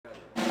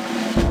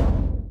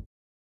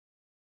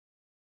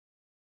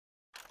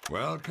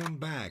Welcome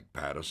back,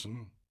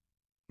 Patterson.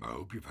 I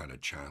hope you've had a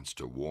chance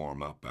to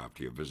warm up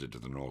after your visit to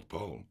the North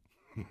Pole.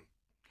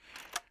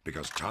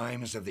 Because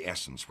time is of the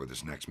essence for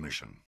this next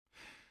mission.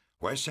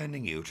 We're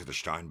sending you to the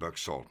Steinberg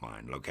salt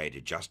mine,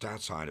 located just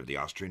outside of the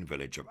Austrian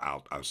village of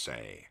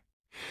Alt-Aussee.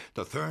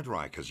 The Third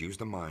Reich has used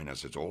the mine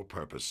as its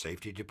all-purpose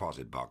safety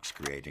deposit box,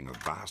 creating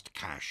a vast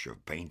cache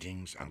of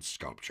paintings and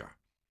sculpture.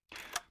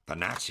 The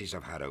Nazis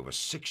have had over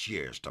 6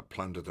 years to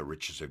plunder the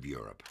riches of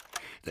Europe.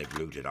 They've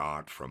looted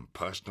art from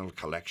personal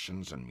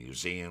collections and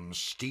museums,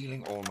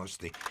 stealing almost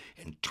the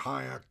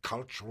entire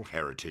cultural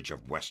heritage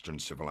of Western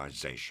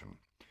civilization.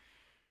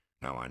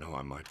 Now, I know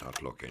I might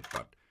not look it,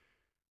 but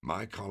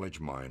my college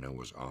minor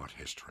was art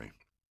history,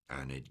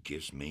 and it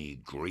gives me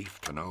grief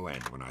to no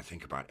end when I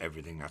think about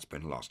everything that's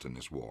been lost in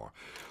this war.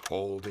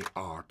 All the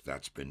art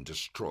that's been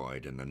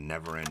destroyed in the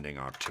never-ending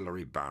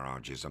artillery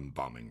barrages and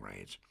bombing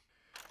raids.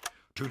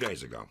 2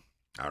 days ago,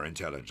 our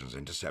intelligence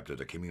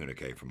intercepted a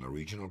communique from the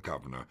regional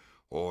governor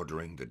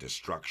ordering the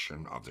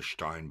destruction of the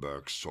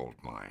Steinberg salt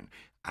mine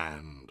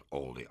and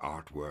all the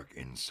artwork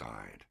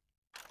inside.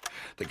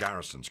 The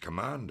garrison's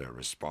commander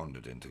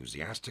responded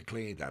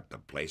enthusiastically that the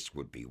place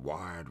would be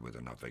wired with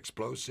enough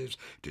explosives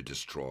to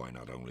destroy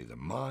not only the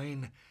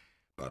mine,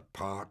 but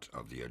part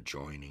of the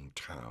adjoining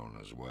town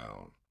as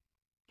well.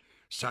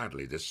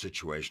 Sadly, this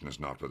situation is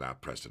not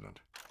without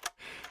precedent.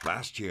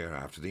 Last year,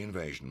 after the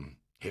invasion,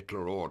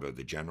 Hitler ordered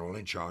the general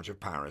in charge of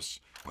Paris,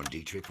 von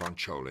Dietrich von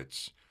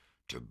Cholitz,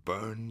 to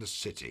burn the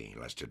city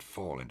lest it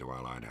fall into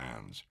Allied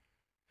hands.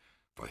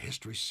 For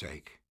history's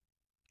sake,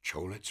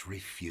 Cholitz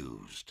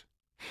refused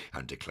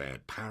and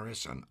declared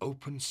Paris an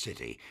open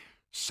city,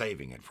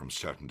 saving it from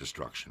certain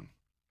destruction.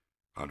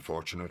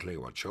 Unfortunately,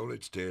 what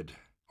Cholitz did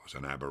was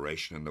an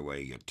aberration in the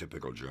way your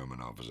typical German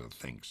officer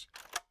thinks.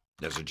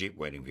 There's a jeep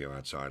waiting for you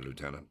outside,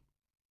 Lieutenant.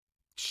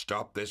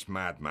 Stop this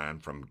madman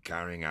from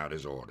carrying out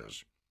his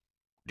orders.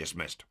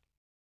 Dismissed.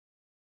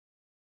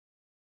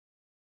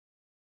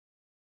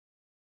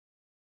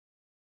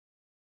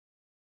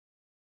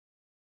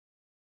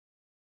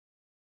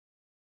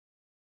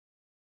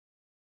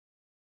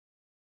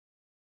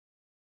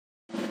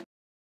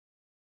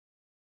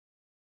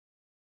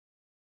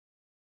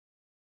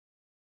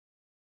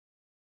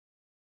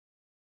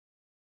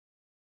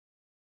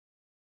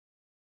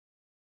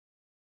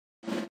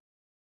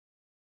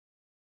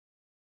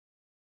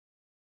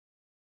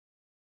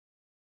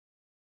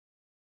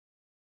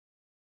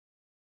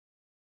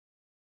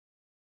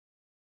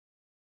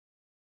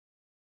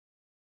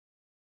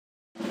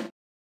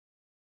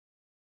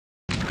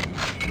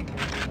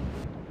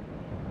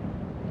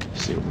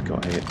 See what we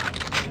got here.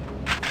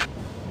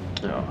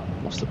 Oh,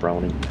 lost the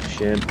Browning.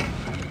 Shame.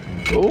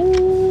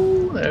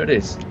 Oh, there it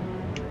is.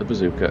 The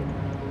bazooka.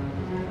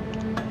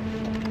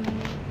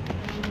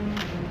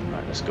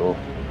 Right, let's go.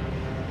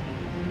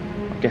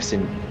 I'm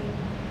guessing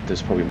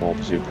there's probably more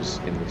bazookas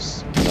in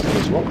this level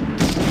as well.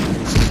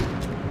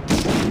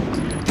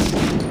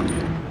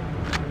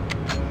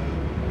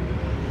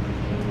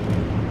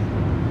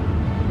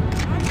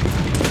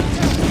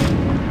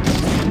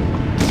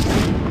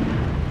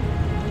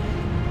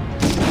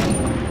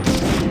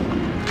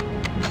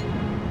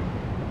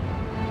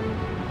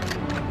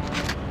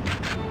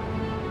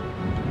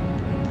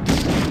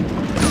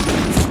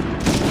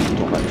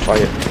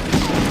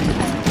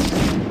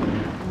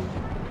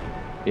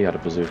 He had a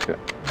bazooka.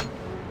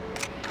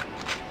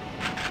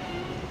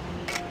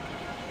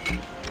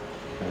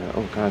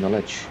 Oh, guy on the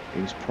ledge.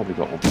 He's probably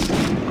got one. Oh,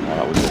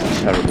 that was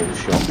a terrible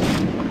shot.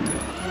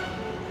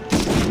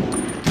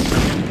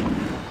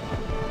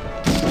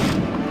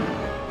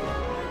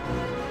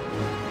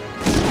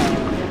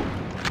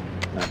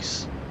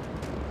 Nice.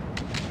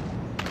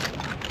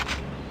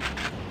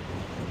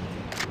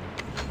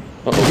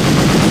 Uh-oh.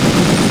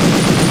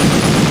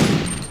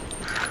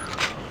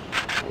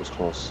 That was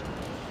close.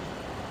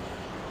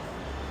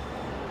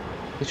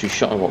 Literally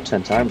shot him about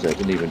 10 times there, it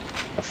didn't even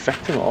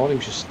affect him at all, he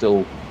was just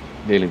still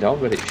kneeling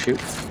down, ready to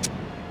shoot.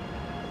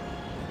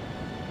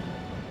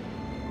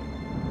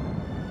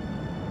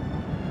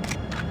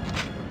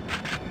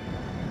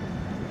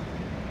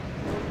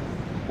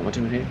 What am I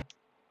doing here?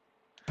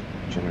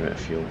 Generator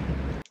fuel.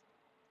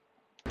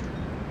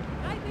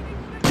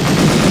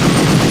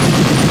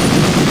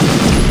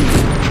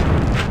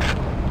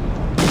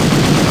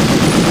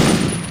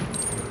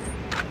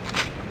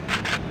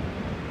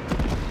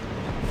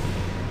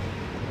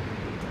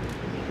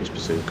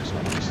 Bazookas,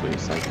 honestly,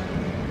 it's like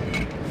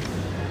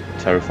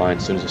terrifying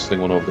as soon as I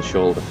sling one over the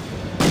shoulder.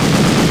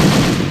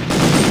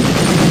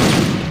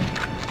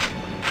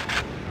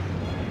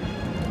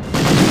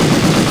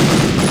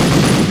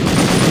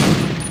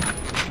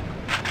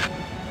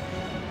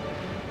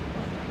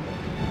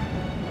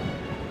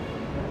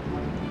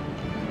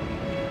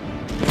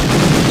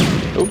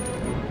 Oh,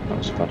 that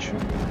was a bad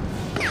shot.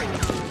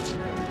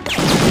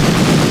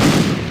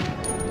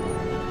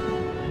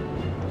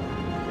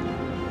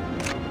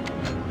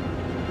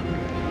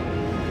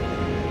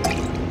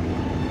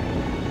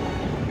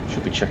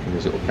 Should be checking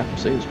these little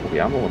caps. There's probably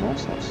ammo and all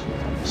sorts.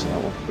 So I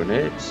want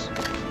grenades.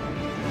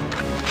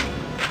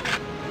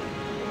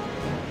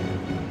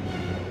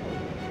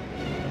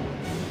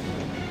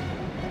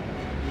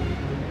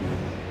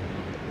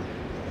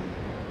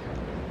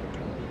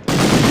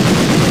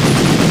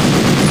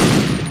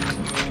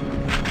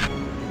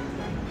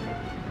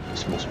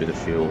 be the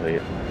fuel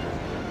here.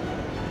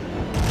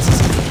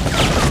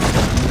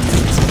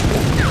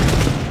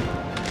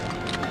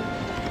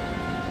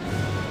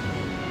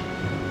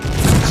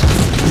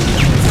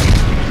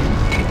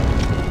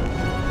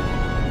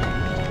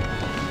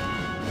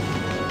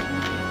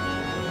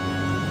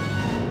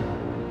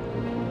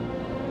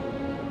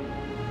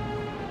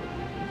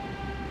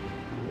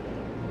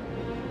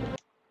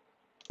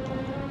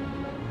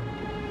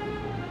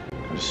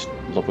 Just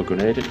lob a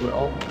grenade into it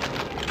all.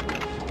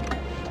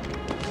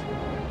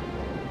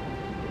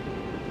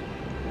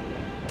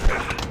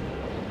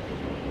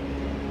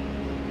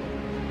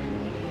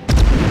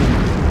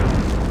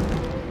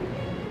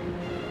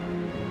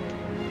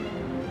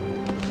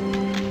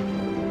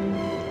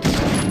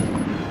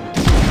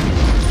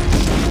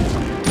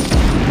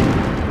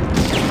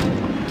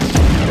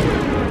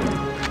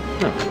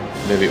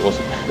 Maybe it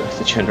wasn't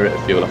the generator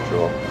fuel after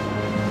all.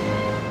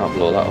 Can't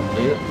blow that up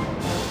either.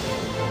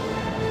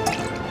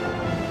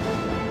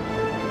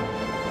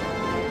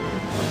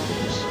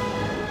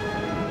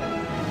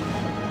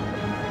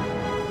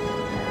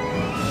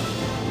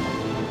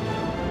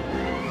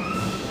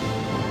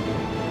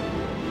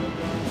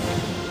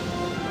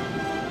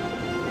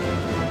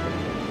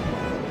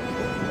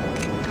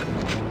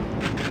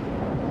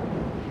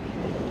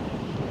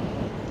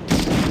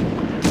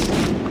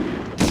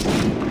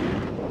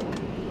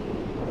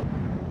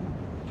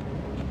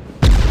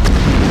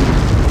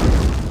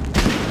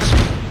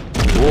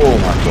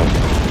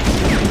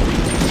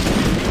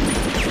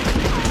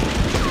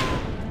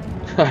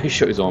 He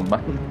shot his own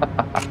man.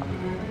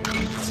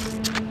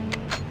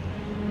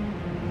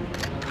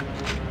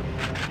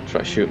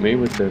 Tried to shoot me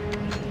with the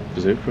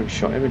bazooka and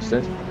shot him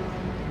instead.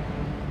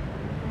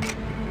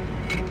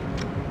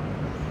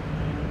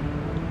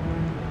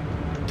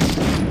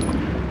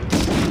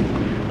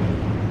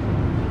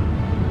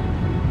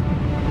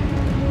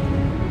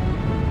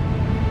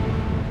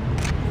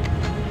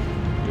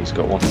 He's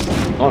got one.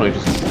 Oh no, he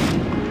just...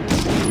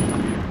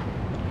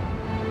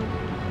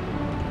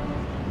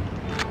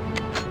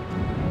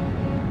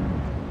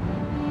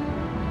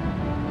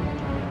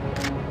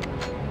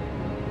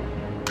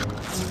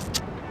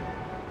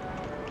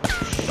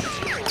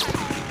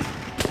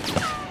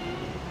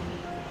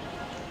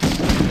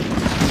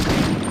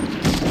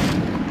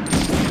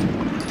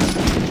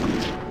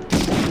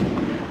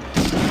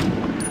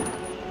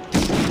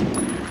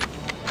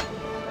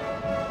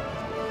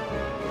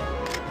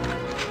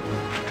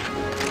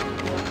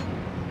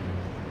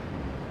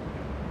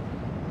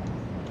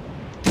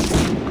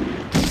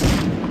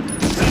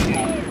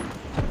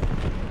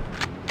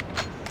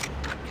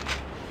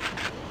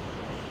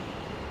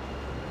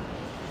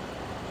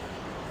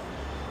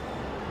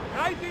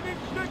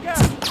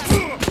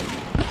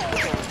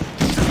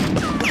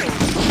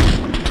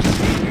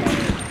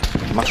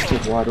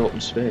 Massive wide open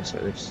space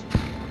like this.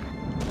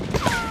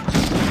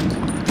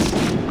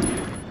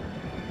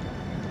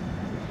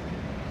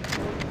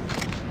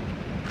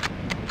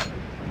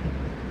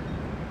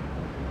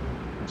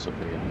 What's up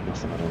here?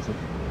 Nothing, I don't think.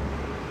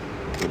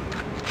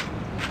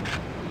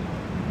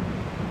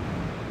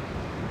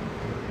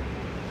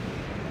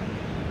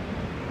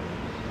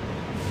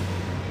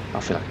 I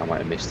feel like I might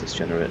have missed this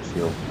generator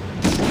fuel.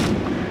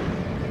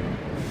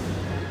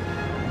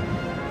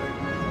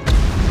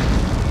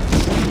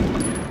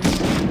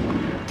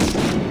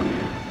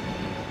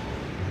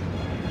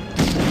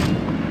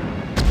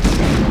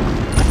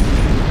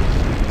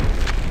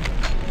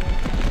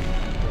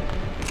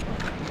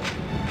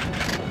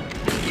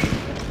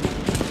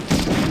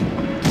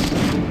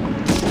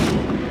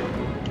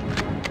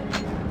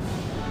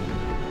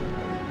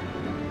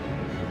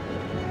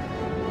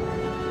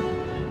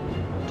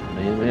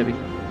 Maybe.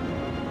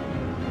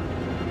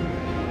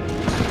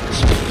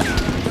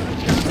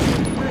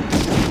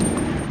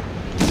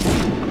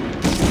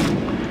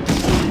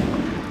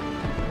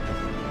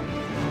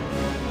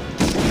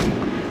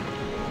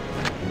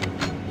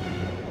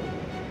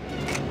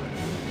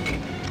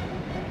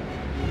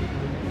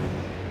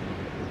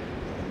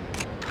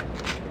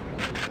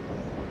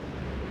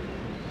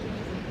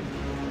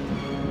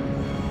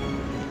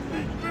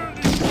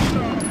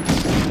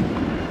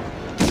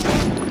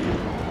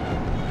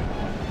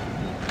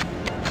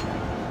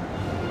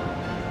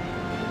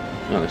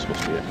 No, this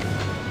must be it.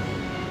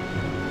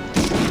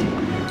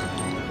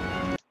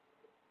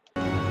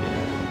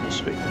 Yeah,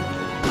 must be.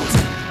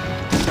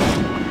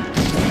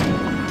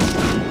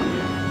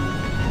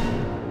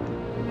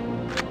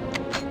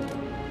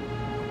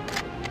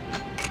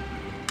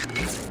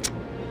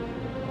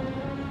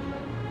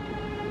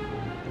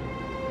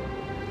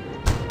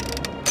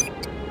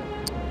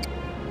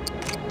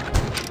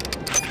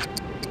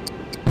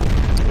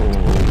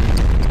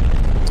 Oh,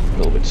 a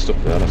little bit stuck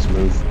there, let's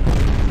move.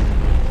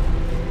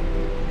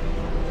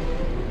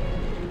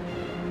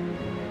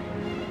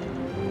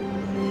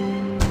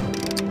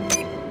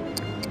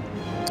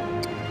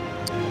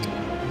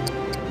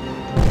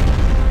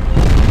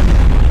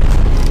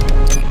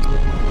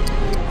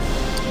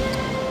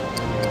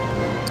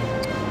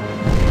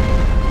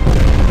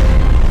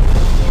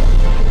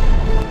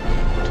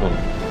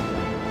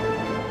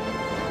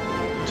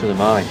 To the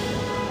mine.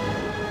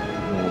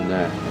 No one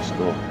there. Let's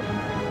go.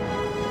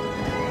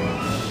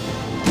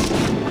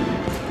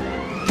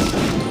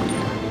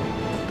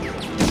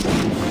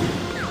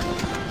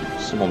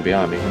 Someone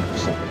behind me,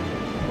 100%.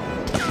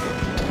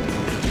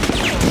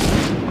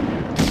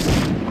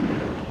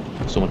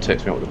 If someone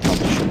takes me out with a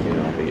panther shot here,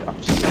 I'll be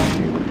absolutely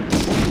fuming.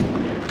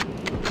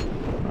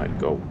 Right,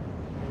 go.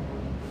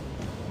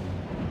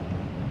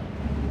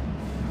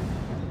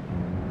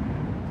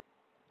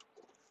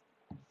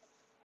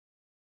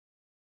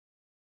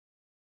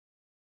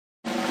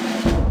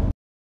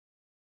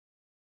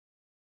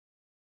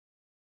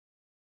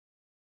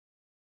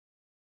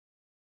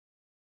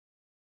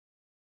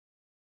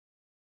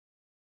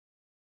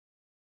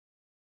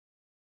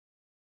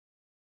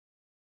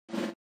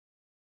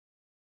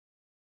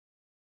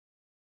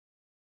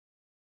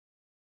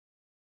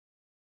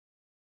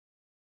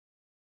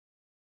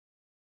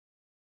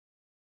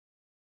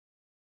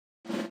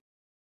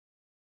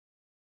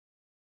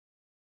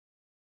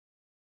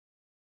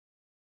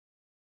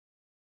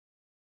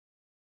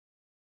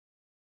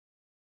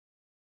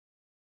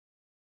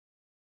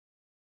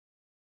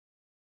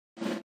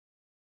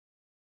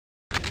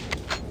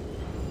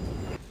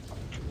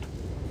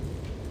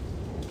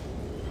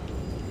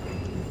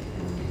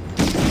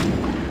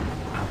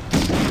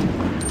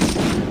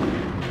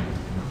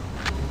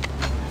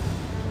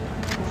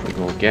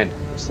 Again,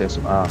 save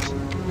some arse.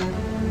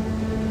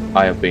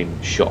 I have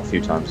been shot a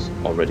few times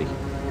already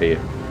here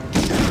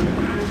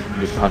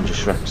with Panja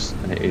Shreks,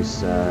 and it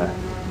is a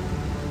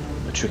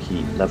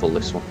tricky level,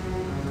 this one.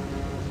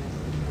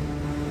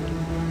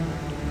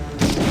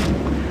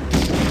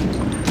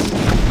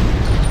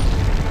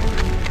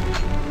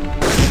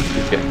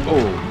 Okay.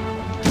 Oh!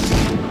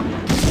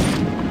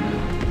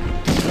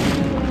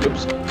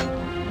 Oops.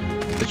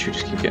 Literally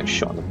just keep getting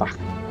shot in the back.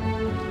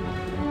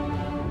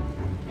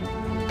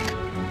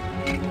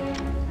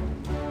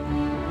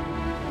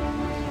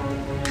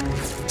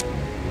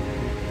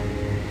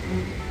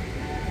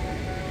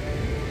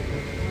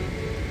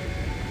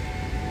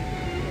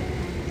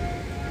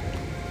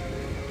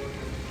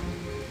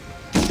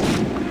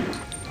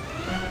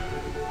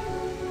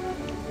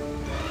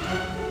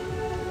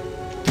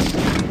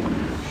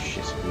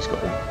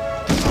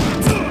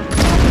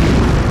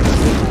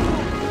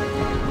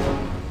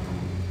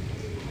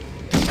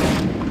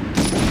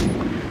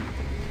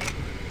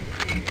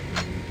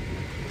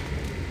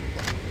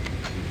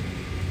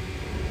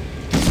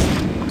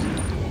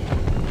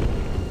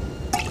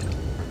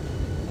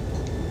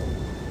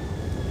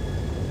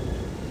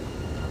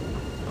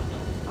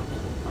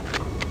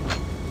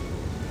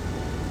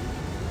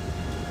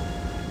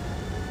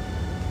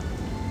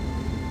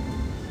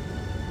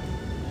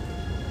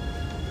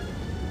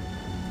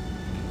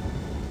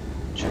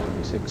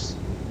 Six.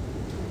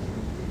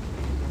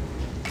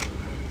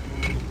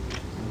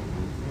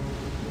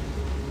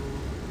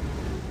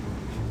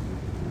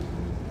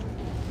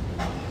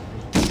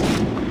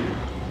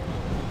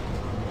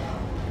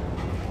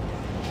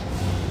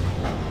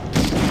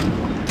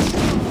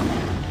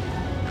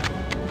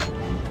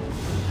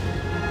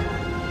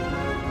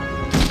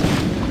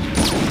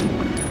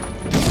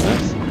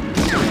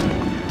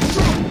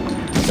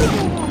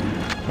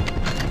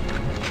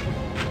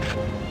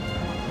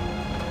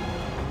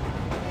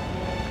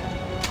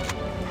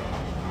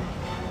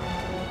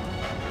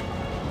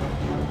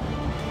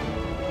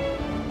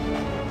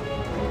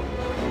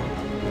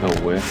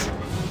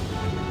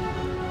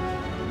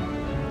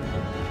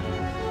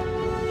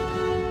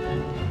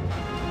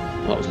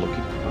 That was lucky.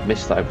 I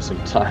missed that every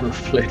single time I've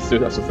played through.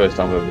 That's the first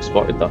time I've ever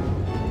spotted that.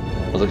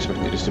 I was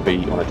expecting it just to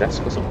be on a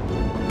desk or something.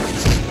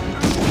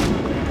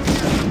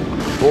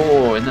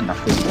 Oh, in the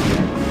knackers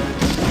again.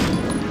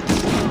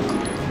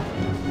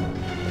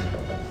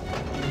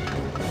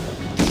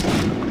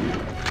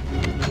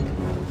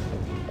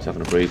 He's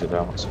having a breather there,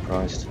 I'm not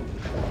surprised.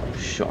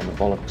 Shot on the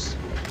bollocks.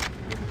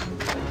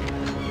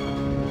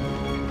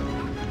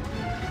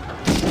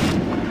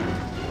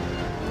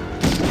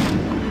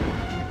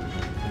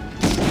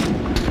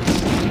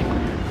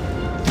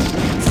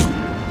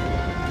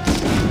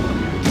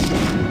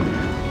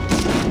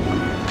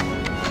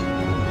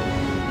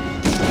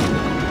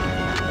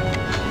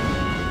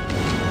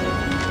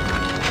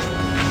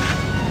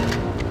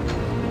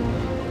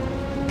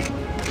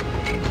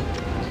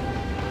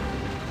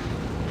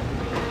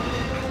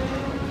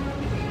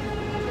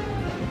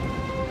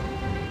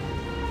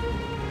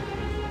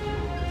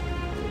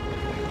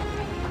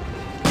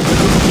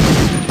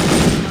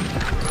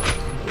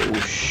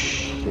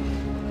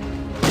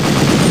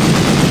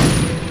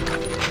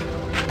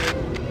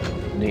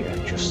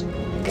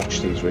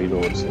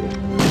 Reloads here.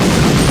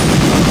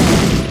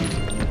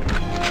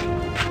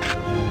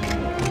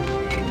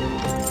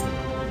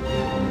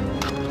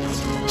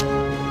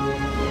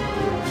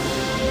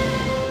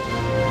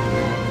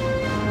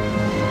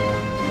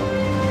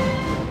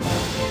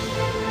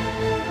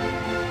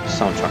 The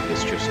soundtrack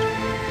is just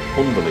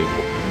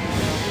unbelievable.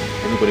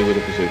 Anybody with a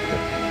bazooka?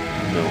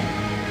 No.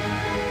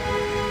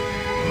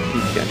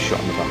 Keep getting shot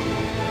in the back.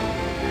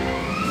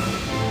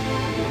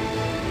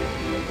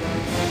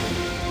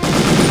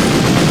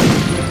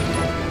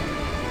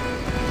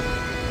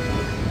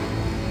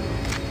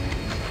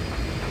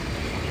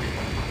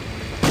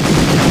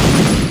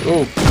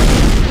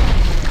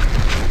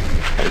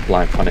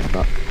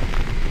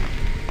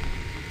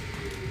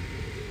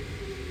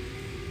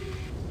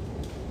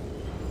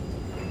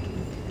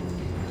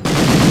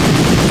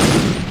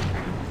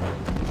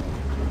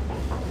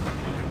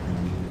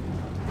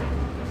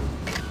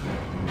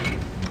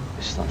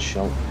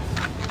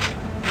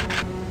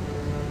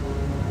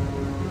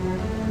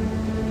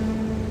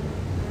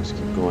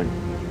 Just keep going.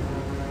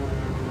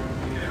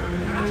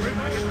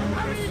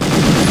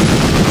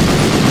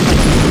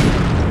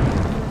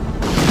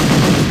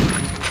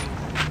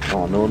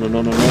 Oh no no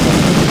no no no no!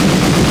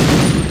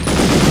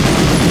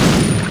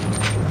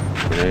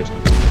 Grenade.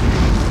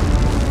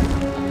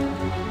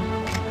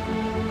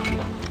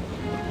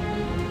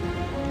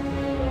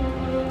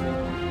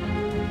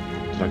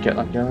 Did I get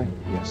that guy?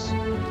 Yes.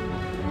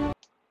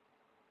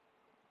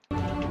 I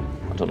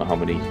don't know how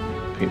many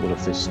people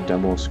of this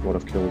demo squad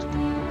I've killed.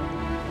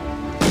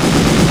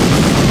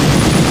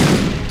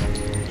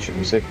 Should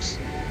be 6.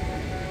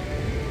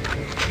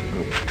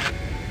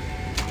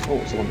 Oh,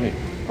 what's the one here?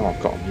 Oh,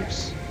 I've got him,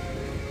 yes.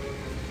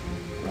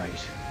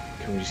 Right,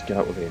 can we just get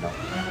out of here now?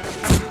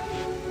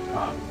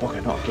 Ah, oh,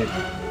 bugger, not again.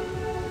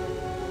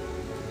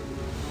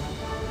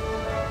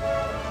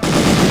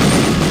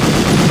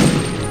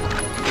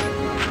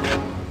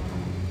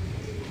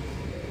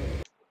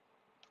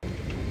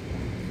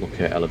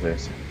 Okay,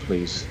 elevator,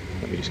 please,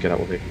 let me just get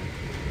out of here.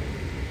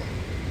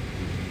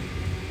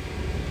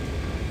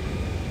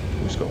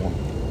 Who's got one?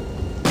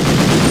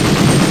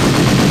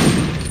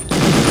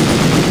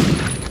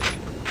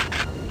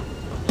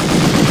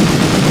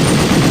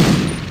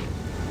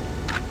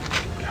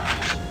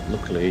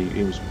 Luckily,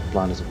 he was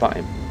blind as a bat.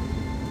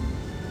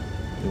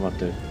 Who had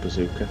the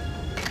bazooka?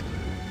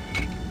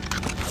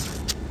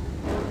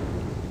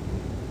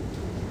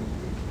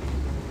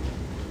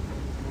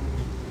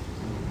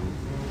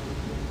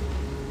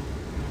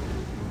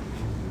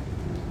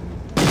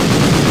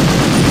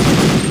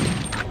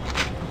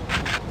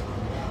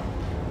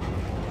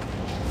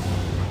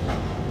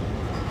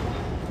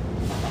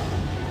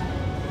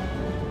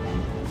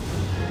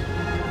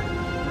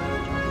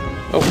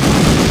 Oh!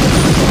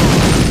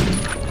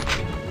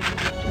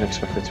 Didn't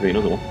expect there to be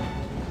another one.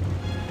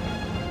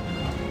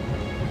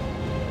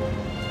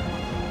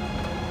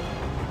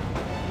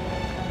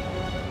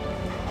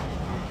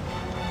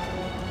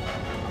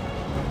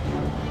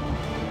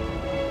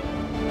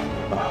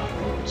 Ah,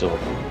 it's over.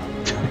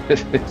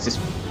 It's this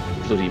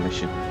bloody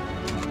mission.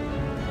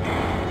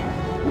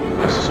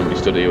 Unless there's somebody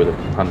stood here with a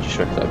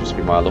Panzerschreck, that'd just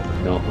be my luck.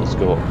 No, let's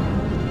go.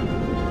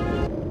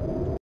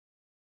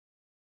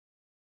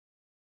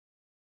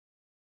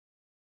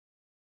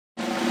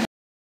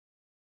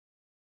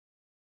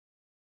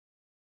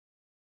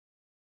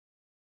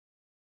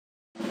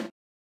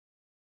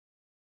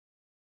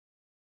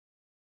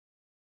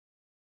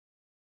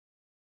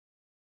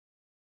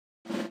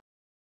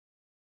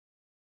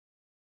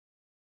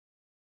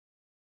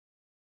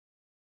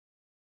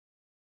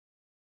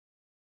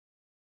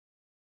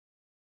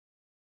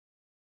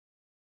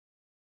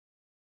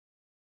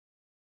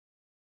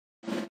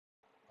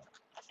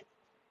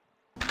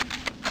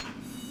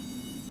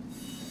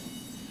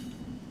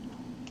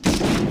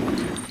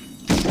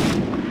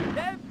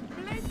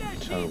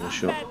 Terrible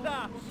shot.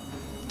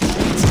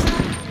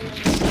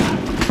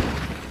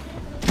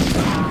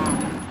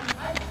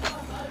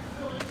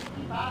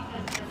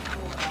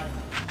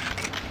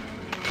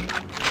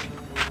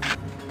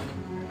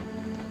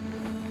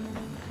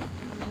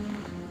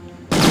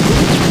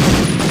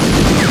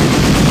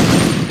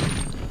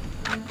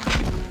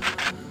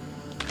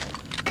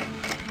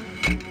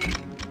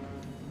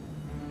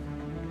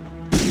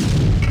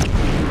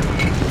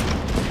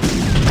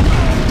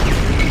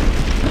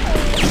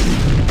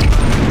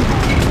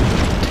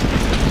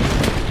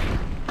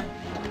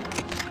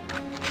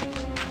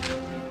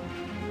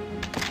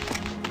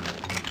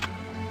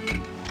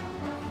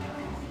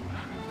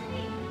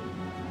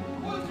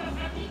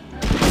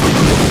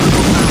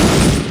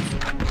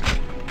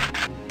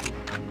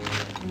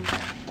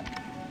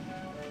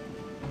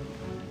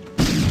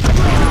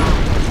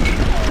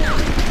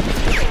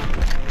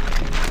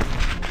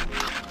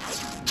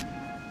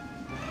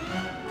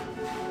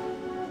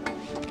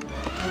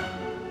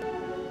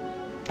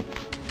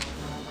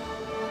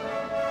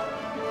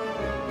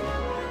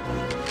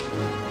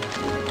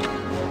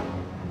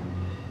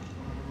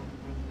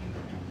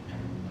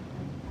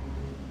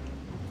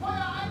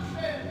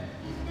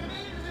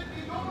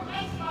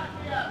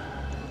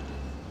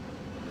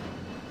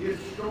 Hier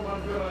ist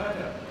Sturmanführer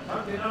Retter.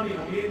 Tankt den Ami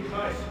um jeden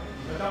Preis.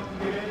 Die verdammten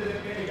Gelände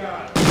sind mir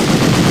egal.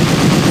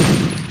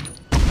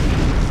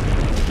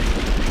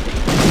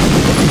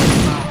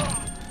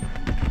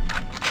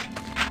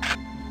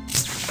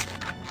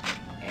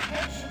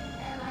 Attention,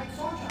 Allied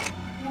soldier.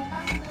 You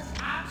must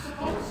disarm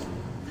suppose.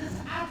 This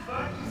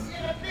outwork is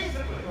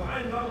irreplaceable. Noch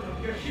einen Laut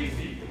und wir schießen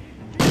sie.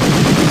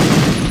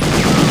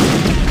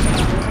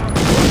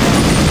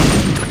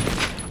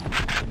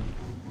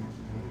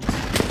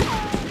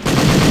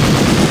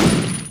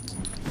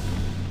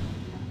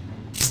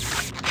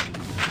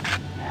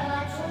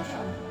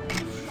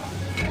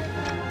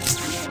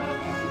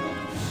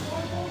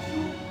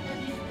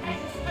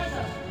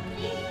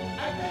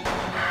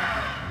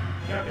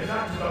 Ich hab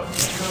gesagt, du sollst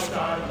nicht genau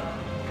da halten.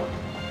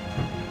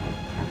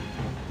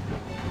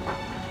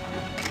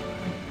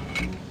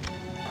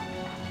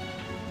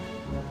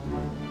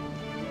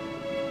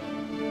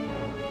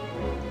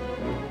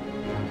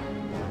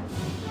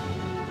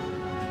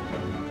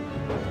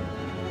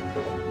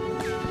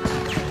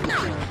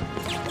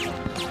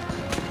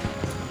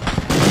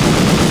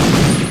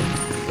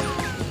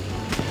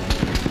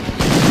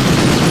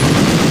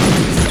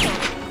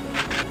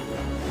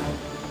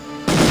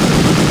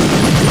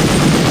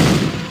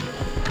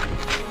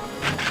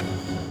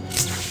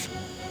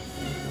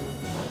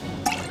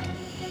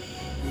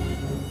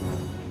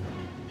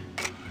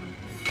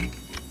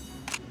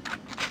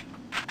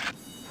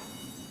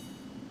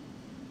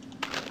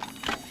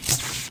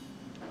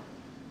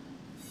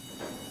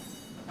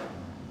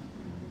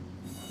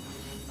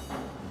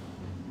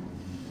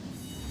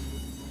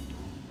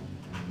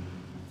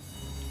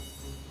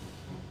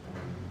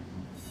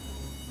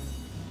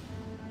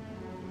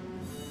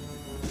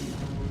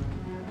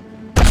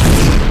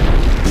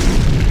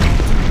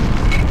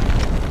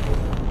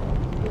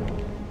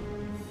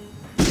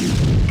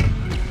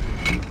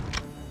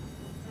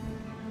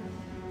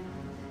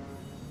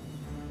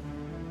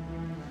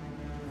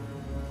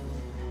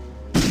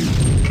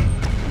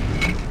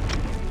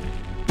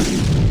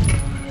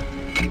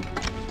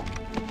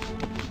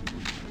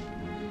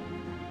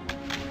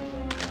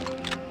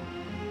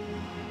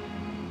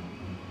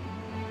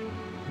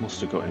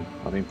 to gut him.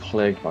 I've been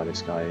plagued by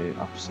this guy.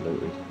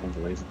 Absolutely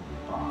unbelievable.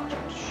 Oh,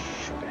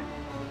 sugar.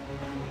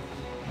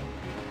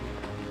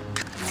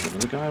 Is there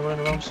another guy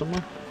running around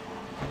somewhere?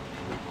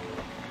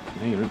 I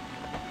can hear him.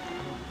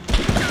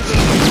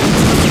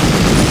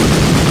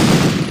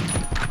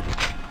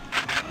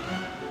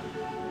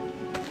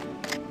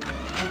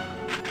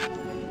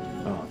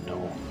 Oh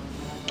no.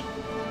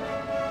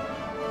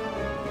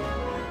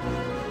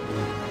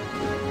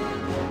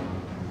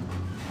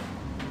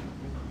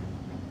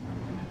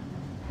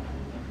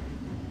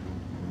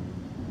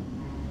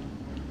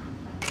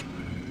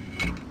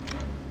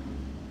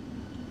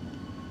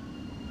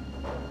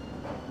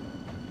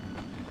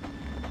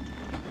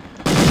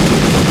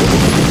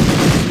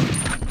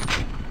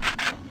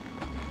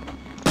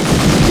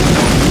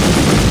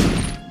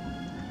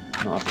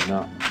 Not having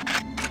that.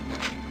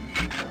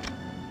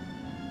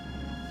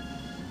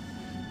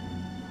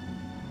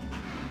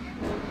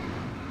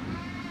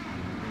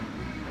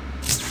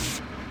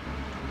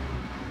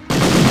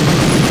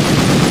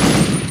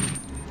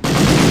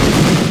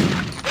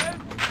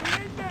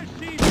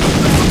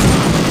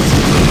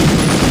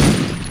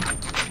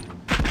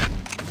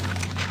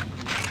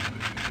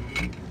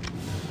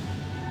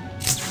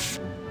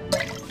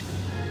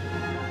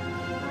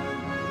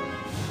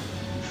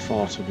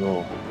 Far to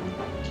go.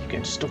 Keep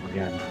getting stuck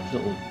behind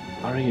little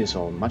barriers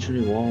or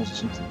imaginary walls or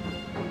something.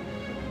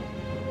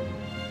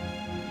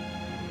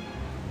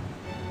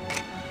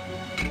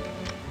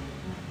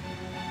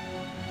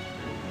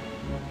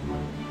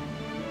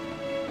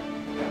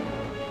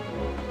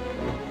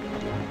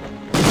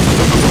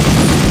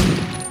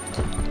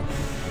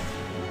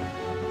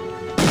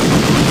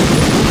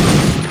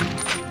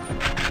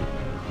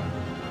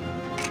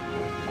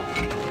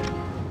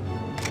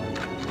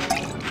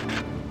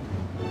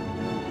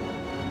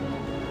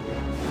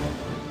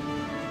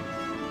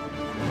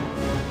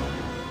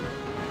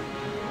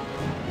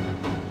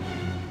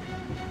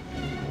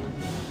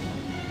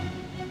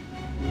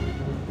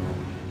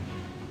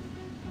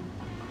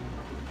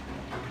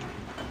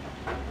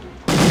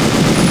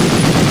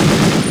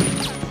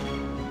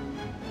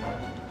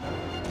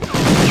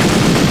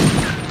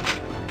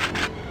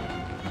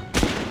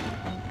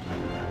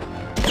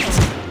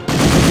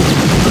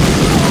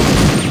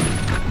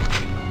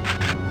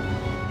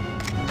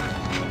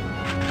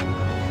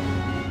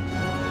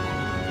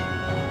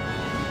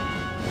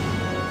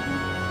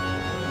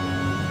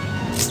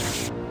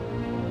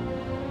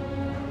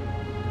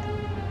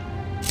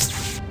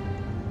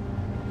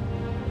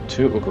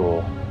 Two to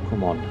go.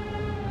 Come on.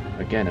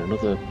 Again,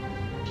 another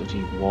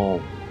bloody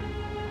wall.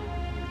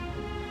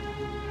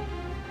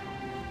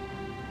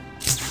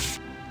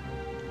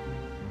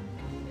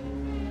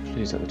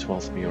 Please let the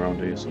 12th be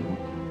around here somewhere.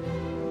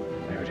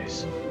 There it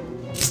is.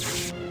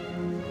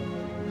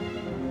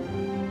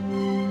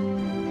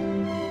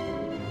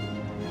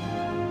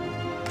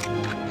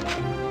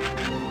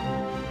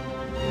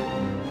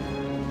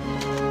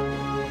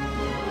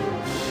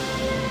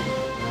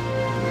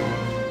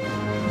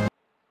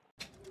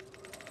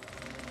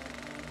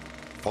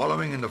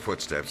 Following in the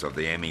footsteps of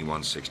the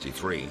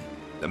Me-163,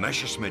 the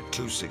Messerschmitt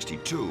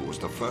 262 was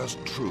the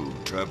first true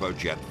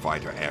turbojet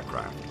fighter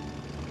aircraft.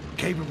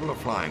 Capable of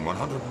flying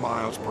 100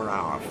 miles per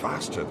hour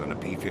faster than a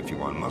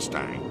P-51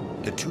 Mustang,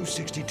 the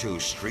 262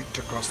 streaked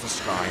across the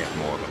sky at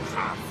more than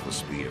half the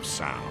speed of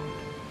sound.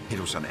 It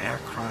was an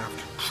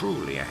aircraft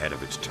truly ahead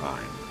of its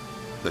time.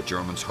 The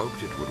Germans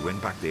hoped it would win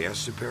back the air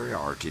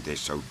superiority they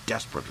so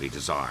desperately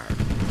desired.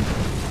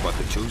 But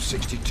the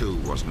 262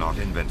 was not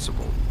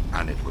invincible,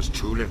 and it was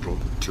too little,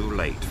 too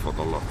late for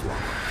the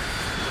Luftwaffe.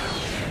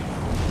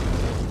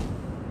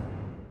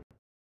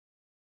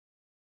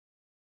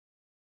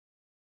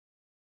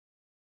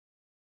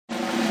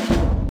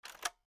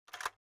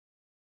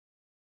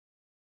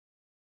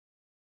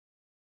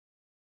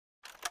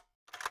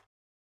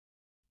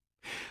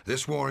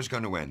 This war is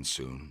going to end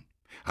soon,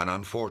 and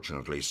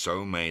unfortunately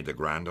so may the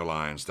Grand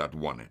Alliance that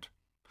won it.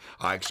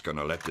 Ike's going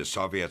to let the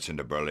Soviets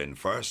into Berlin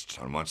first,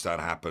 and once that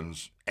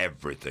happens,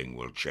 everything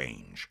will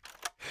change.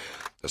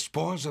 The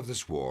spoils of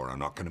this war are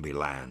not going to be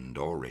land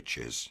or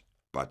riches,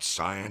 but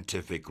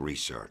scientific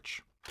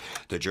research.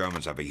 The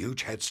Germans have a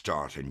huge head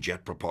start in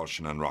jet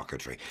propulsion and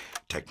rocketry,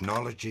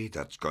 technology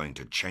that's going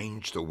to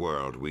change the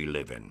world we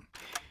live in.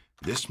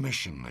 This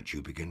mission that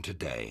you begin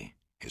today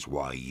is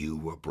why you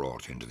were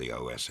brought into the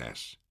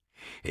OSS.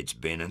 It's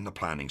been in the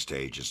planning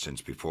stages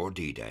since before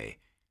D-Day,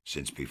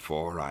 since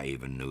before I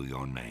even knew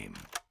your name.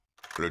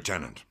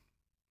 Lieutenant,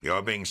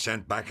 you're being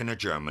sent back into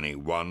Germany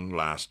one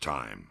last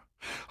time,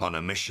 on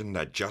a mission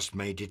that just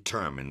may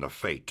determine the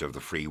fate of the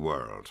free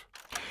world.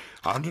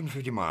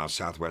 150 miles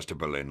southwest of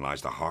Berlin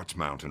lies the Harz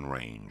Mountain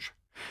Range.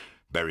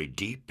 Buried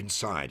deep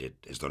inside it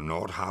is the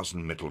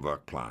Nordhausen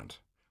Mittelwerk plant,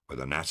 where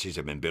the Nazis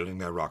have been building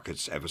their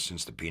rockets ever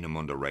since the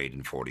Peenemünde raid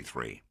in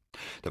 '43.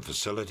 The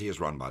facility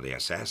is run by the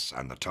SS,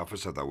 and the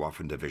toughest of the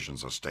Waffen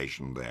divisions are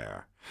stationed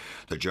there.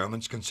 The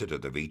Germans consider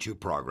the V-2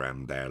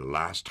 program their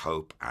last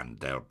hope, and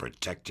they'll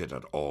protect it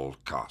at all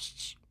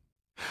costs.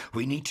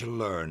 We need to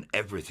learn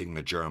everything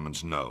the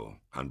Germans know,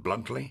 and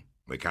bluntly,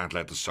 we can't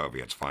let the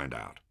Soviets find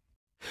out.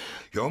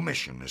 Your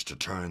mission is to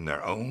turn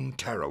their own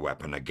terror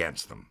weapon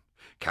against them,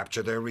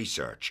 capture their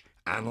research,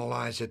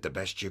 analyze it the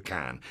best you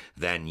can,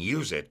 then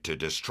use it to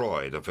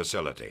destroy the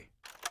facility.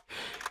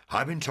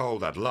 I've been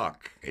told that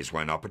luck is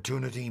when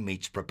opportunity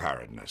meets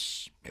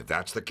preparedness. If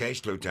that's the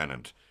case,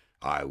 Lieutenant,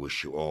 I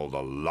wish you all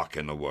the luck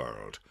in the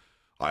world.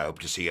 I hope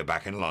to see you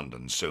back in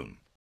London soon.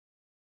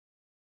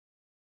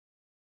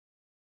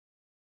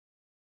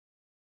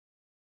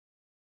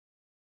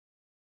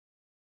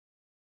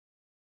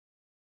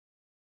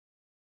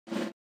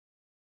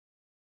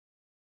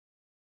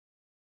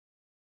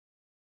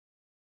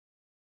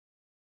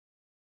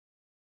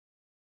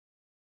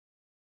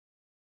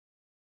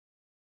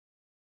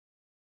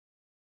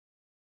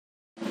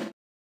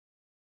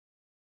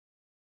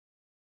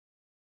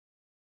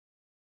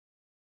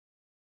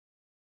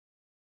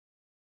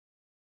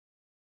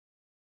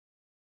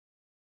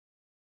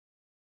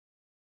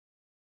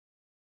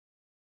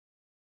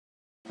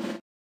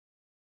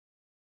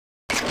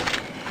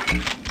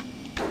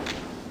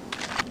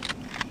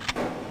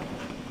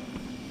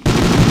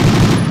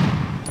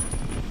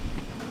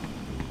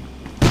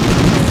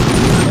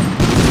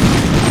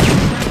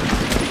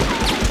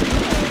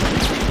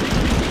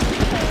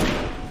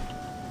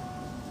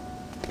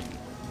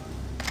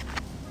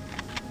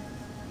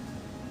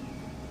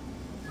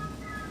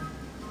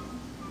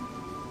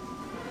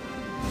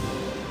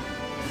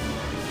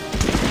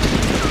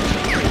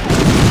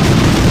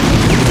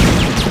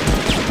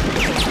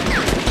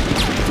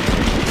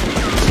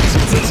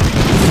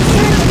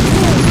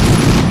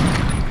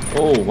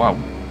 Oh wow,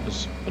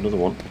 there's another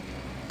one.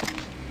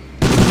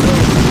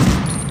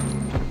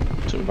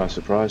 Took me by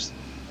surprise.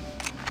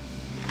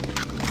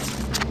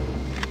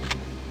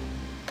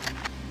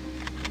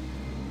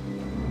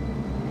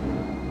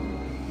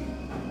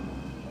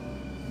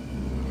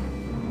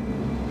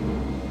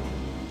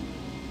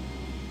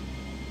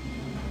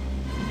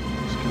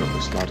 Let's get up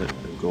this ladder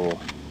and go.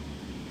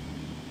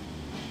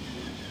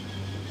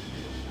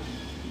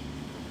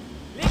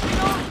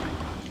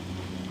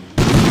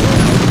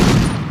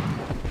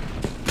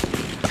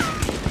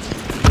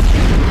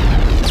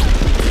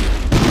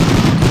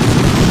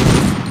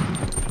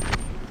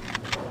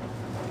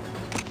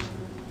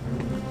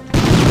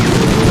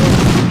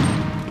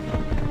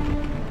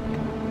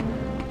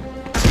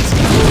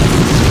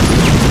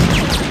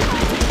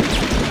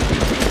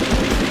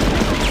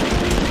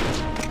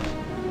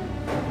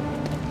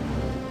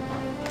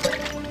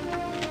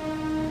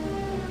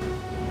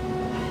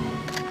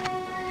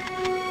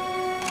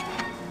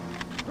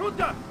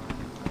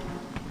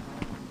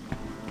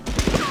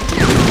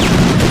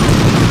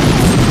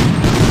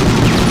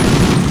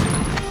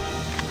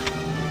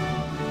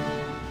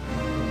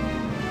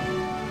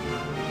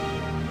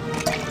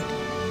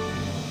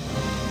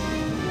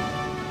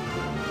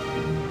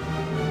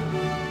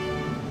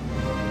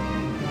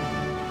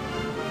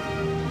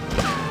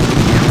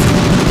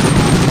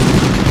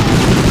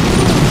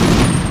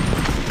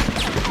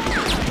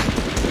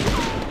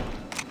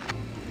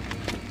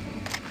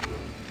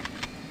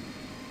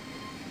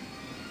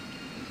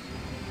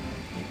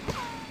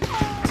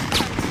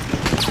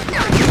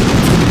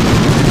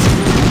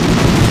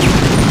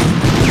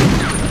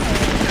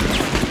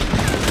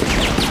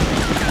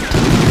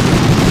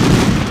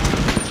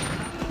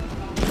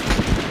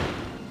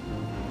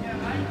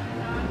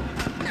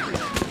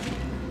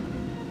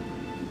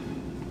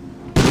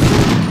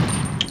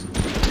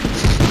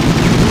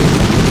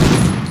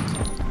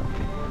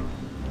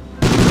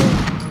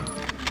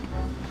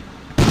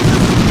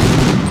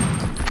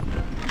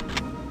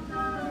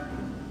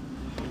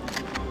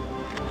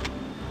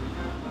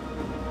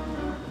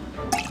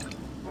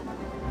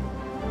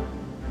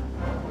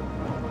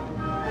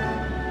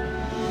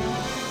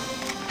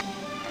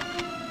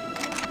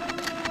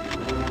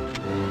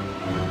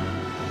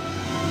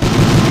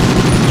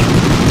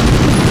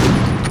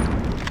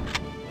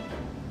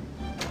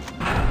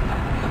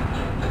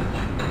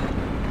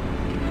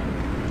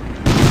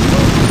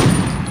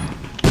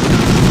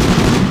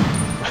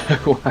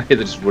 Why are they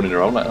just running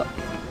around like that?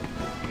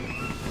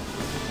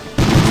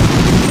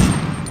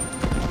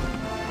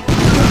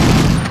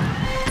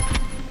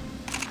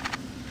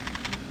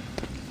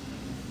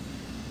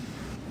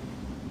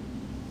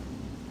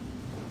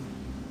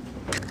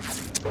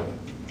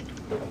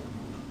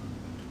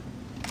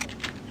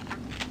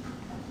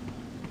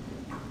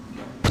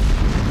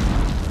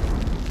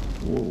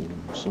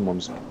 Whoa,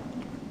 someone's...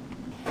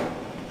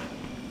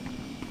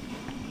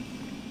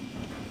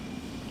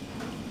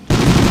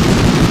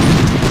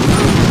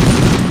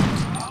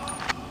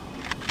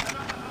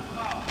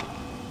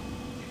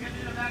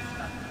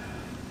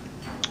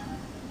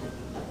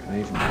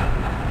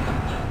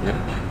 Yep.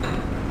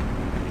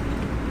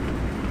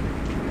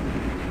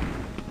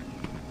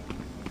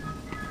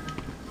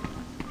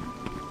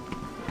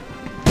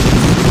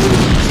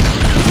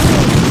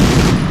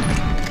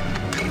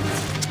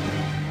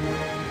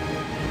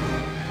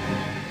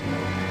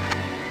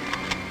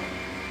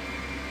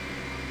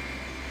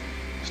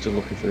 Still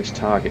looking for this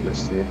target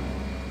list here.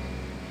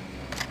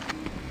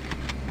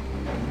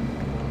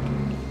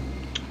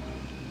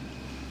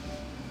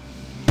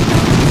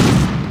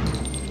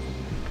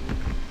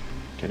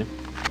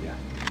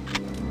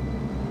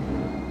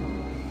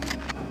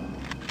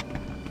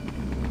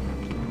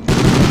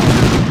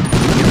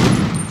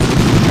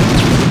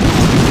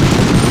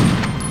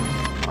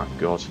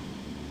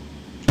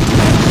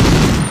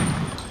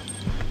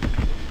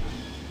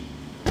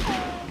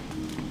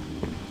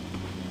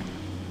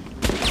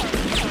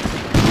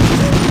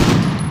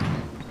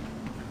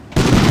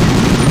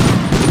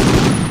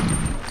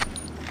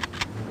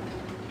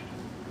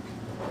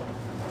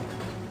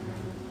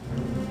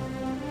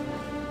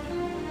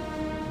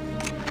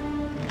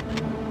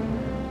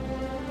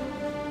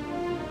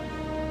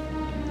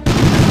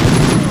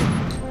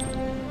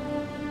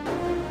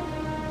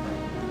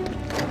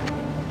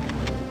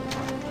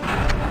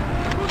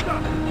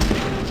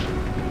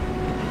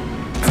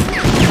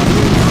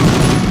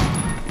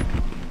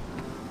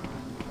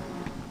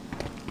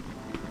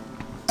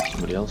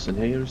 Nobody else in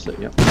here, is there?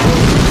 Yep.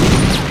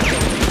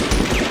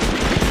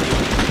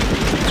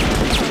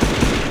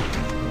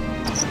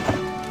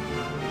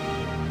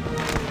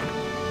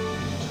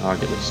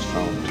 Target list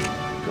found.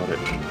 Got it.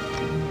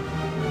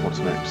 What's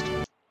next?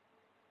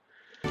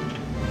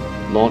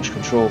 Launch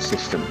control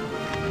system.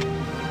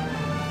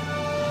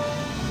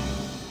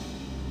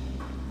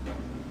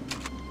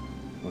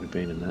 Already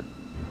been in there.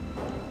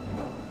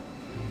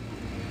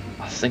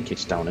 I think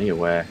it's down here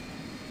where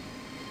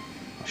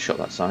I shot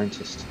that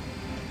scientist.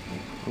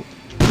 Oh.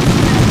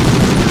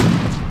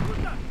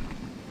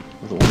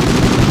 Another one.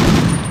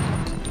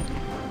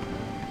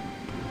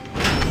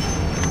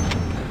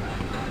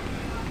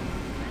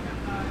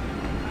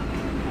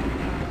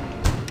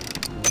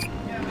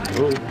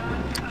 Oh.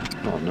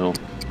 Oh no.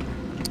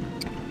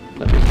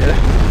 Let me get it.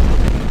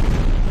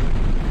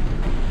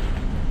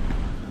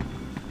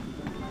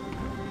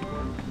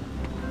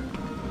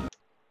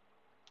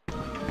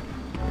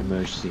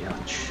 Emergency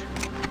hatch.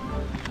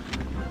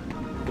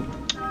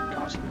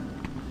 God.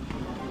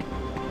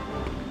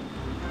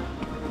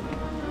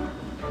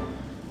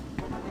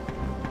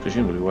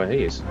 Presumably where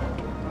he is.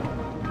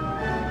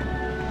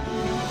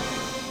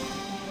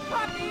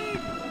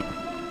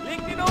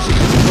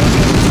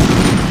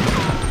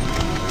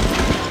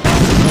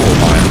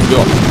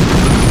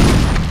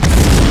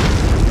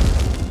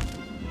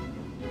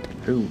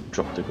 Who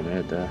dropped a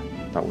grenade there?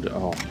 That would.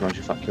 Oh, imagine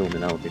if that killed me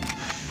now, I'd be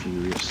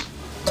furious.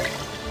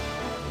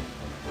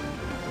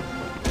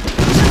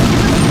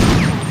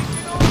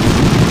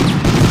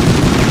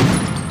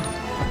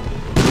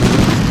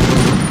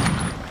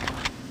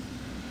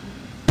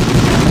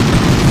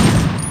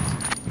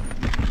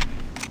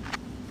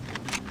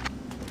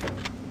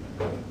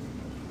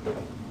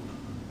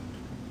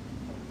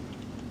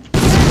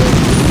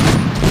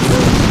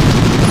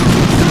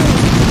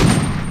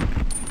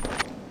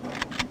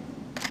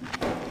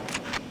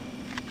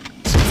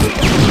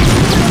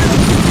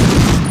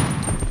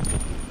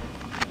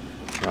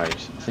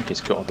 I think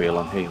it's got to be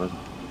along here.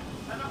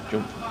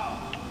 Jump.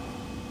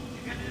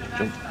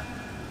 Jump.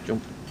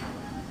 Jump.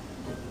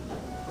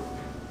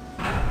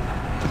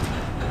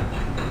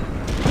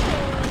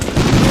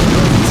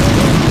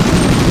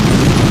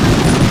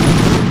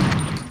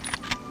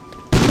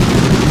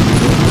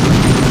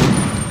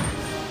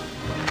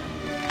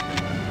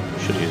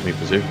 Should have used my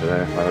bazooka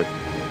there if I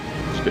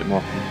was a bit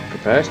more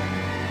prepared.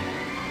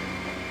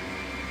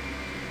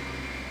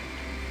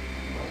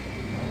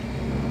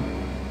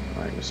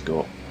 Right, let's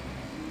go.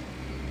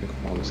 Pick up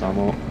all this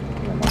ammo.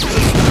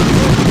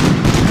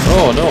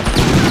 Oh no!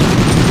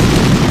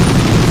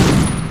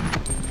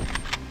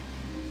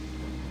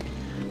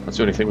 That's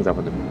the only thing with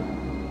having the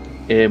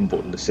aim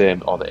button the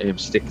same, or the aim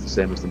stick the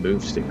same as the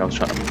move stick. I was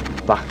trying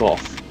to back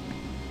off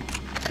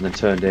and then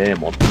turned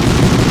aim on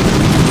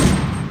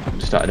and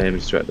just started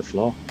aiming straight at the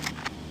floor.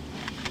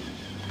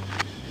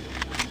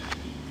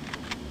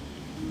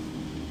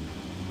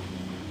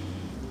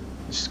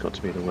 This has got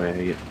to be the way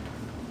here.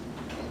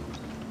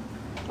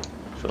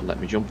 If it'll let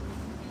me jump.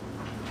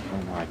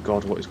 Oh my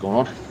god, what is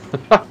going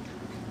on?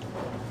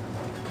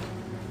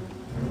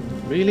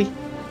 Really?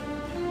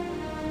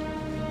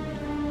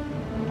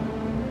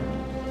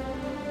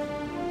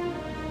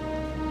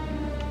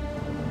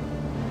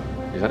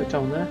 Is that it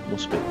down there?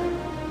 Must be.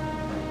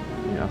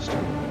 Yeah, it has to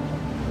be.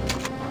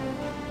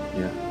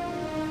 Yeah.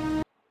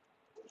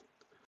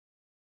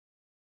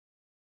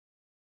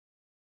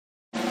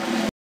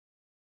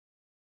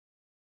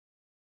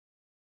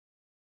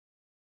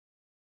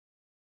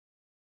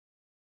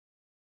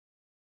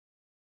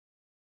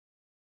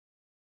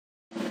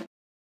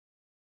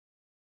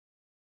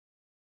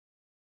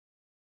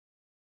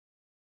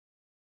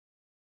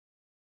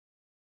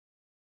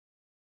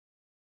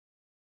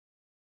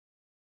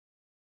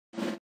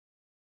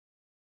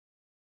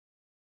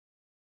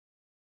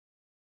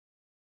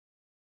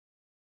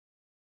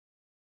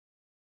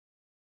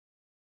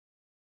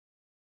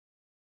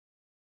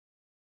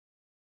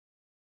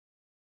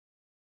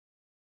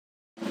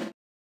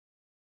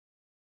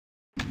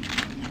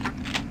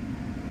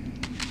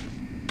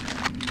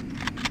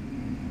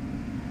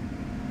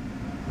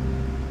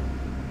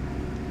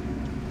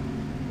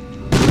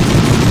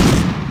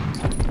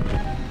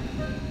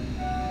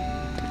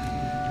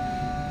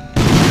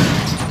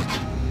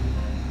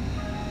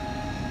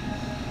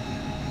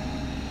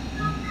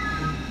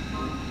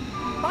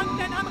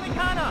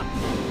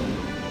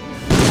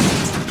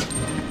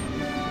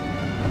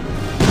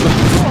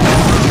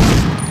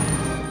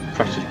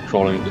 Practically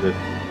crawling into the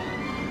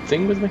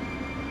thing with me.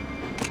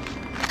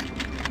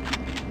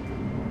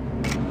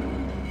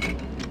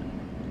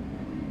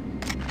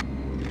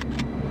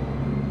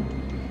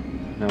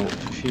 Now,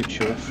 for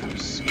future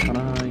reference, can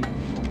I?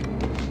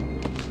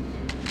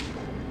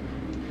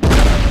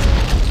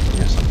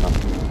 Yes, I can.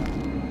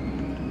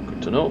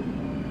 Good to know.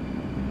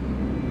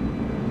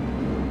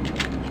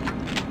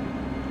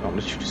 I'm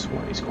literally just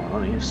what is going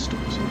on here,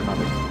 stuck in some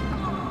kind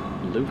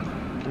of loop.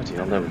 Bloody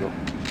hell, there we go.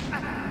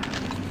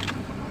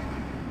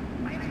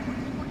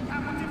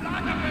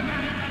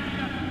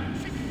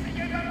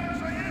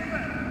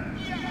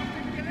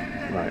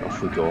 Right,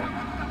 off we go.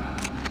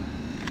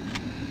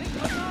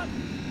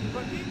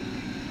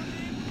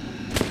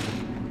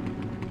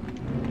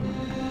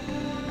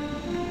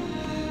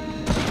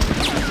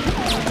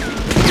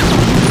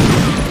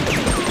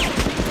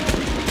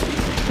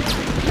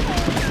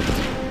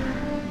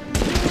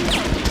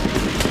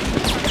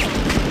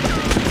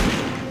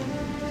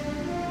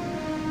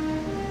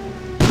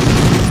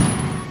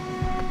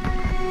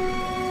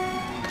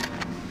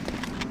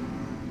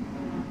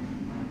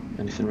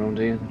 around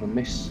here that I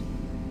miss?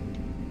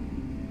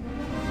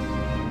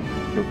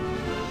 Nope.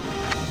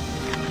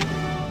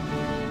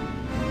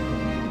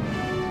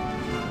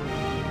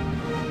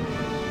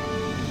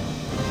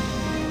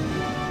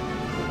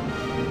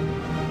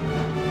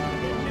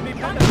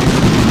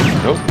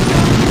 Nope.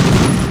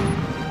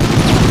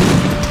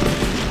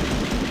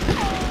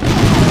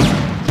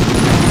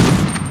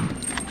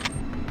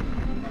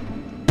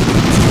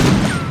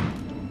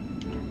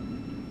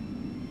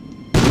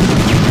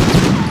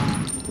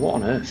 What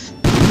on earth?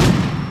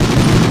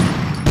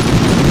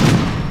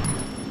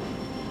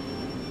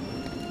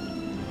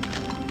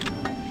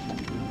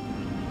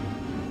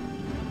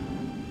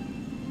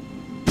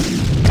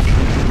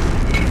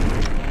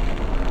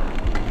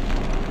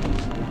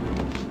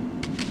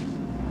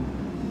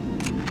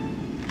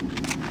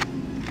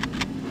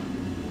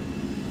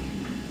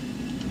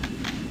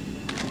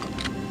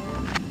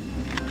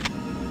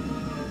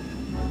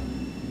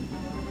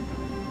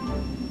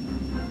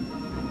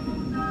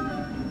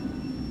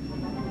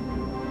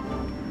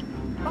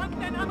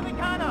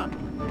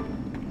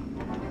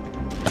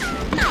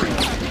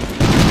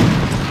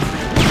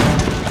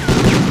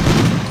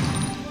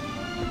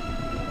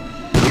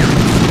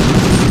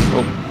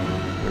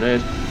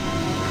 Grenade.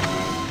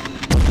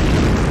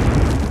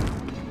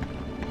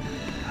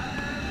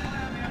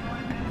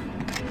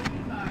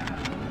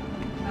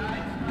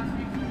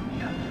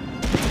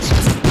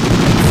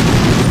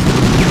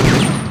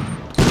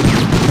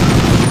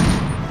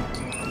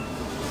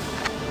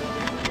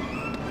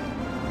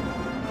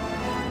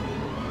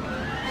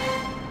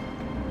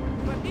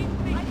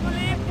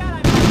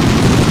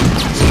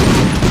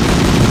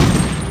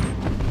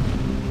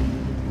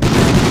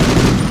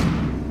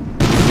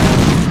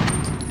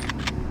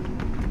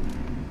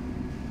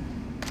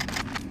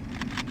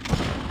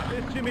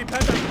 Jimmy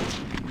Patterson.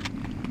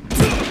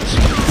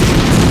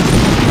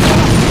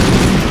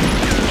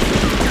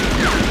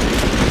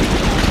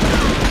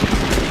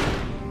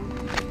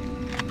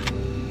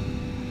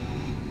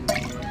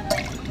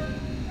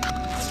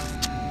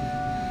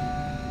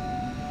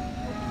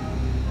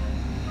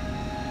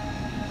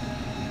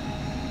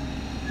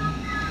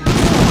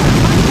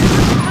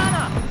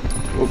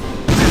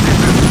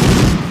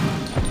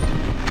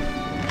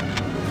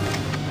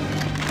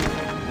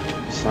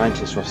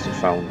 Scientist roster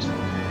found.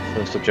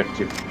 First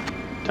objective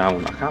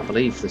down. I can't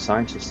believe the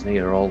scientists in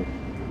here are all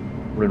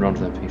running around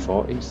with their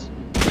P40s.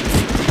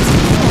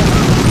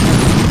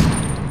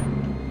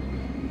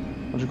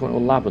 Imagine going to a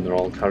lab and they're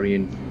all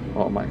carrying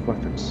automatic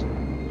weapons.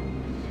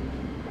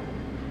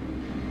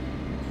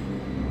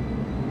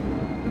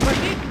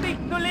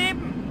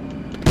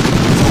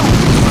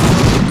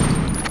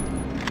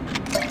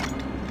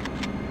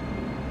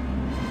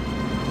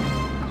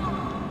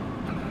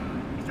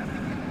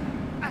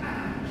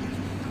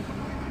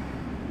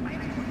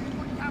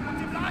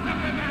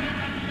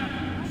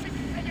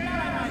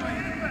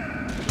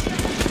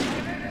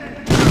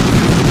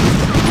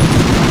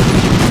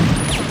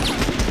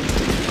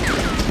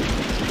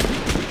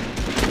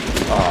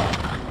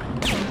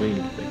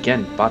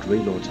 Again, bad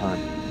reload time.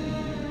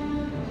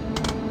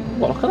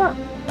 What, look at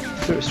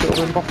that! Threw it straight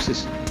over in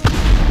boxes.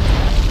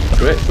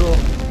 Great throw.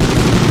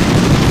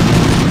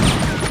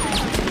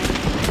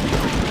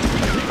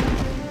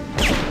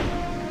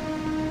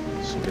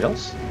 Somebody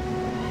else?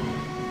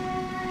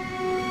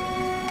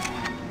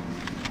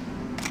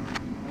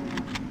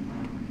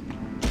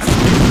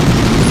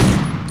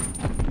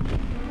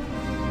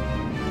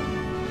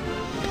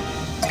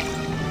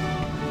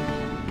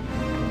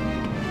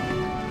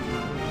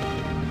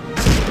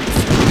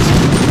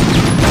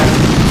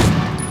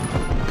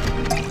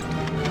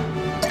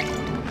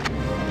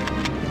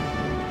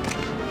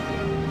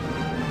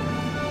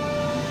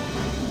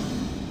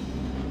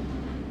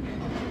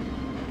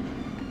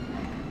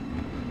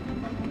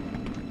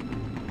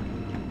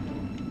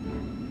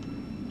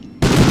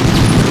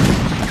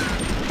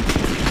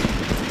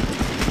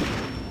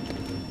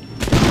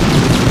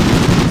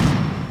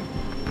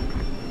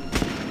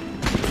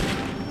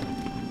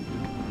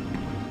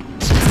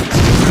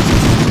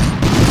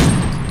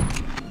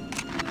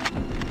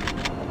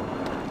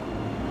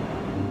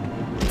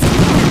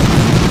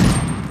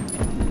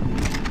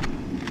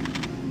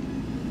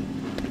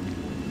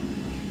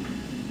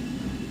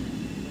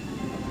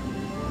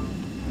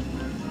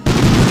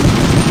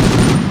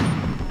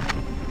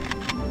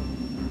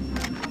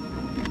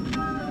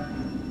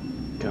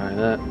 Guy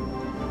there.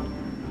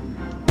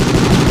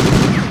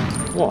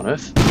 What on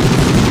earth?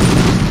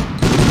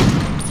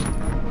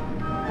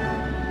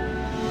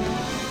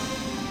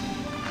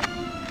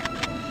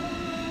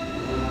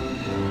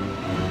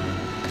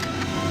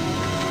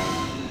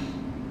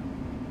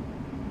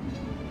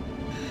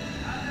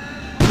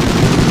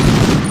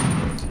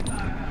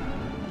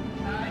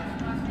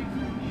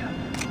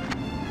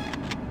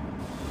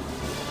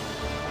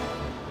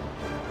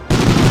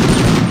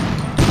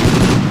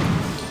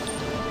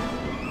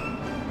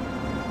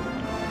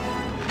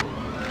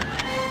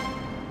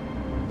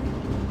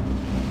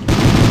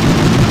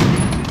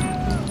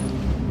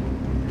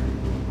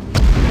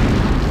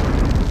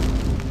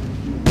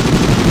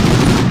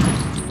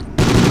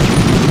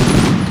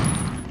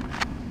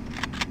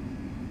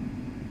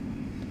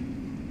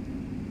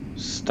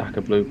 stack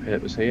of blue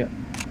papers here.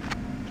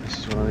 This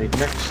is what I need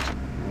next.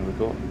 There we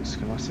go.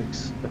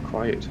 Schematics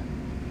acquired.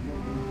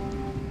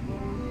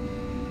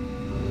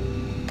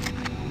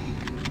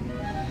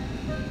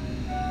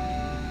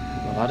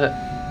 The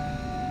ladder.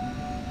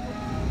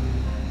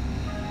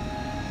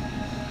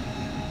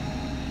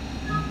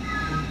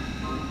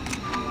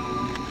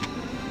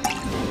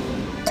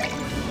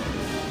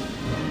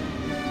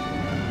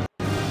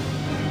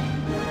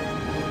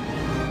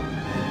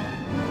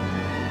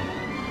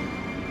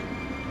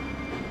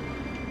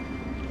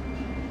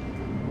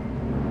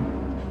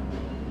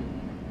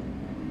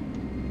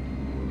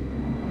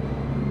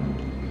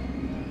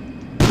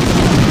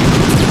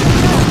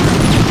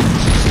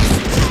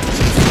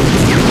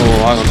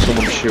 Hang on,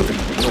 someone's shooting.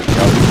 Look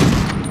out.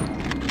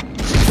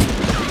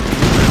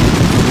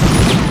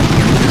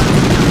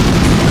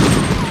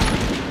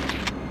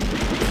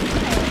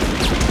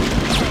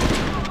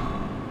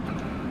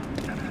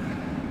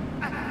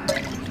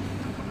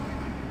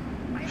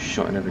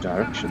 Shot in every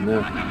direction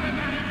there.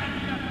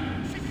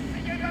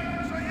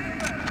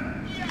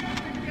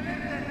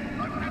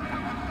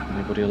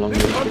 Anybody along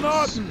these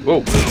bits?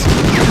 Whoa!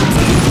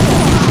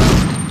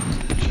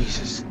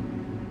 Jesus.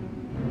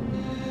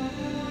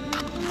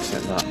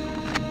 Set that.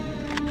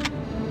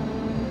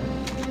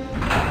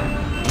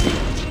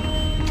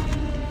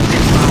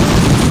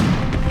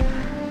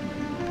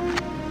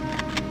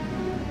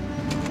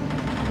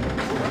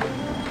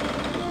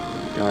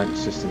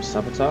 Guidance system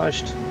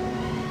sabotaged.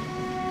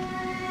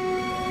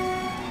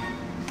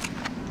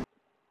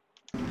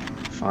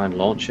 Find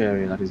launch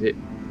area, that is it.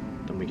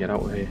 Then we get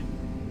out of here.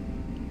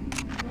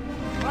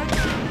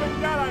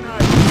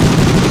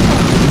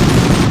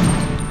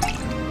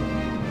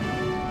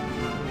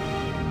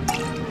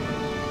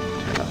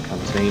 Take that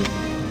canteen.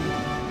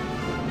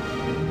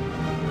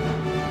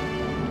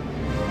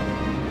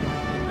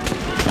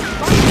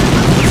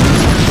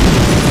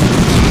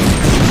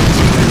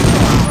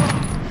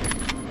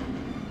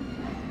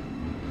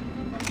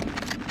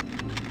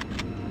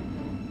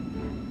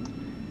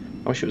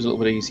 I wish it was a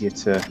little bit easier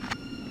to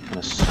kind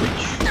of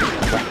switch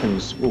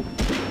weapons. Whoa.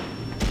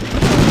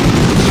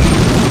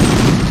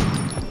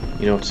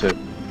 You know, to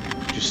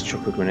just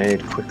chuck a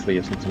grenade quickly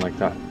or something like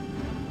that.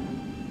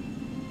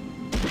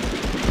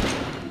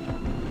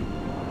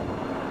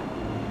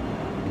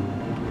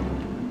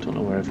 Don't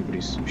know where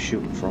everybody's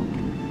shooting from.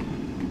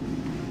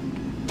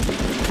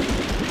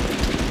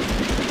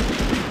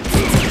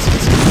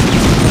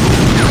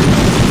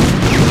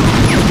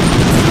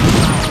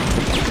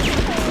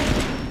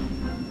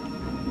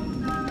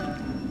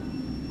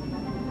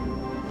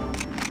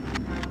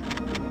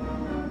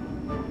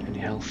 Any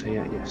health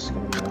here? Yes,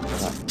 gonna be enough for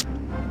that.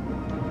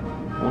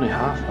 Only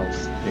half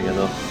health here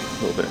though, a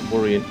little bit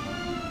worrying.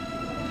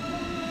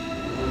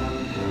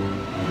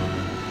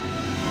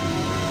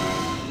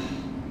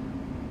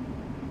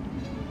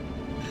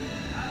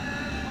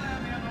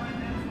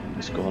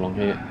 Let's go along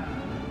here.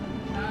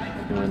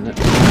 Go in there.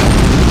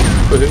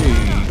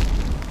 Whee!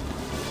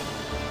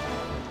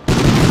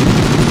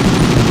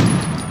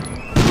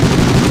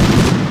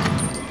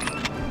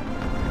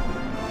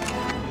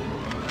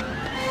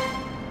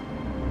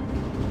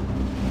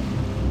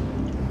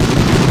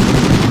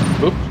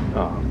 Oop.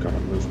 Oh god, I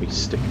moved me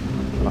stick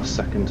last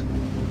second.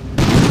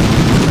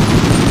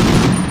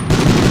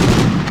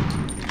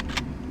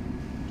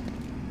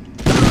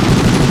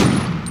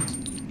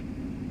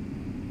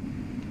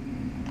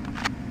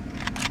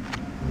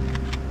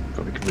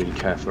 Got to be really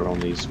careful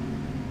on these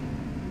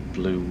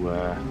blue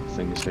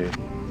things here.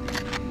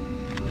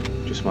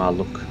 Just my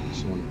luck,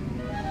 someone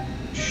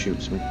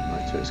shoots me.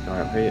 Right, take this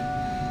guy up here.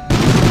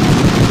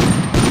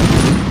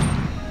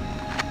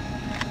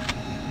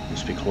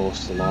 Must be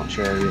close to the launch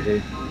area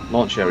here.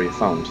 Launch area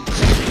found.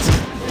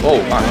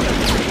 Oh, man.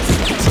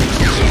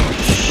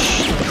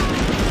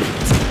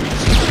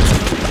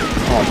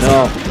 Oh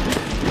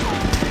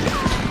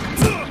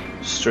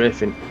no.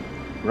 Strafing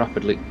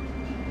rapidly.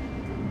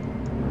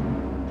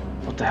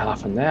 What the hell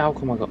happened there? How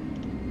come I got...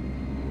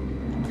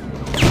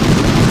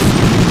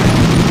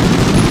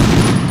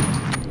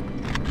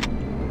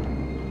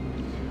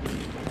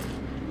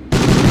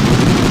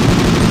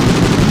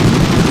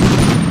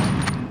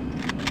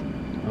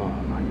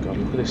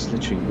 This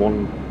literally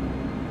one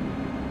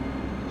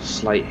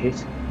slight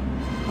hit.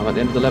 I'm at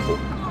the end of the level.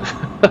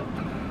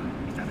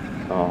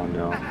 Oh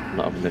no, I'm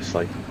not having this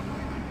like.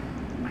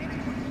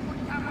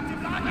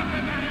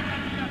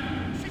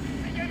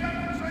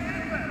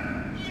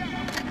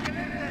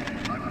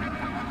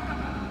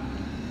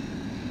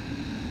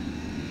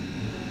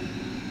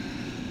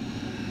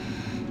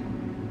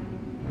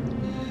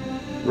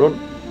 Run.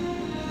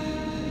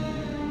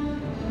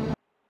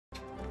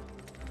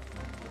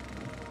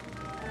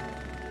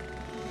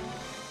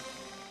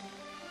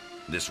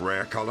 This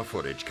rare color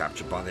footage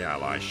captured by the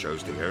Allies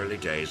shows the early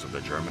days of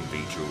the German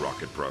V-2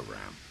 rocket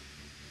program.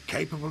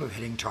 Capable of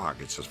hitting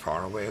targets as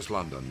far away as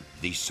London,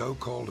 these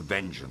so-called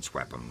vengeance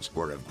weapons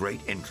were of great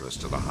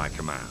interest to the High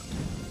Command.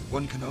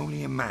 One can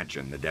only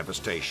imagine the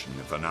devastation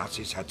if the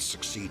Nazis had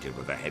succeeded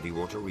with their heavy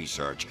water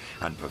research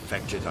and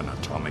perfected an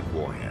atomic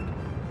warhead.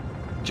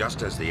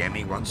 Just as the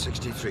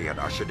ME-163 had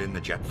ushered in the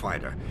jet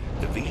fighter,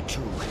 the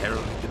V-2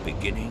 heralded the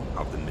beginning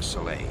of the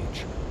missile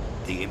age,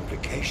 the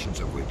implications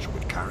of which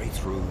would carry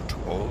through to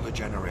all the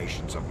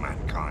generations of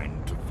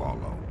mankind to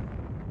follow.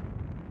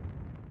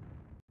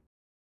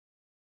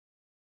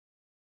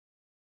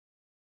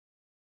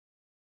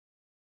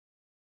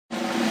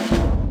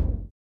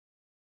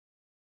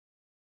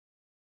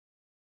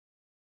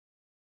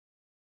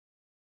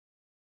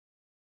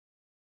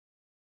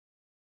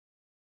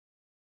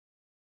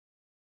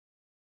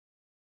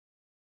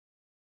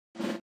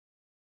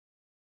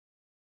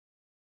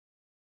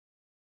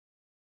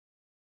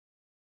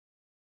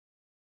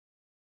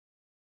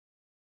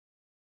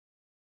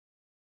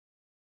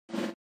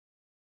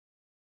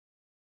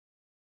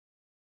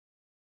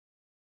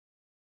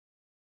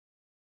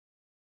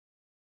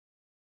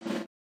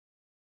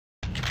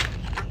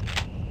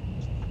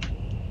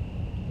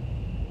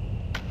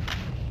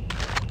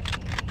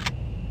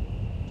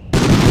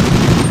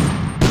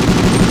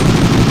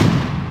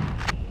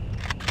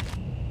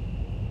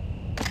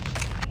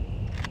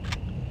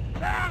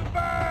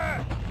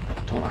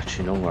 Don't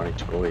actually know where I need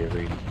to go here,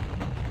 really.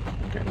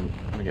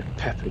 I'm gonna get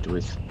peppered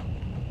with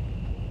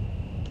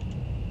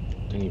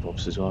dingy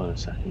bobs as well in a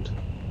second.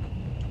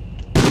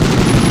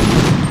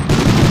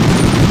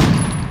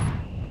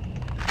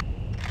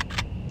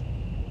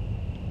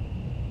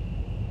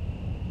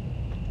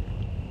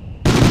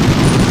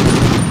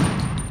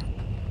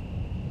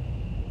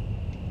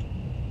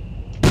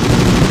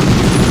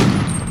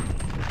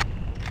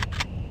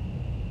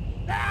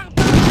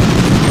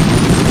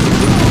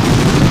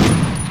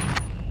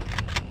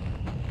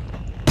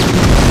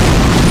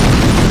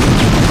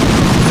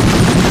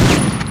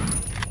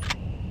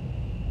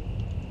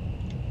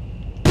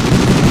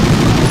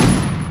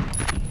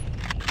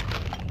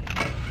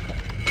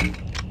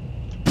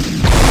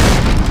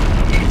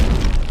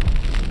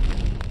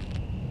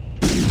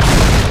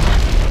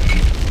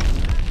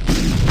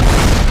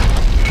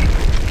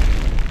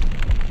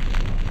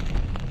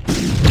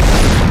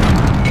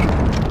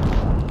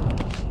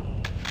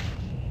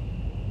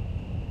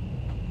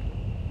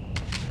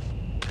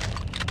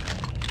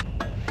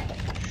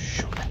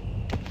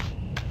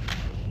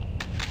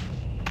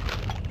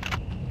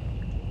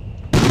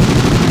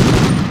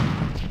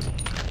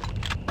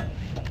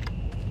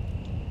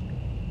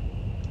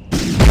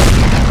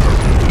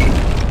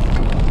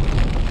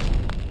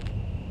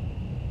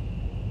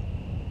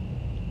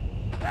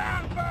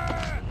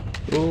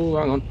 Oh,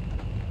 hang on.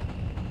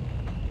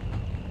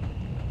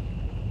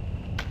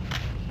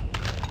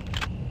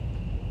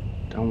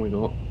 Down we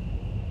go.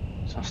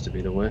 This has to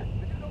be the way.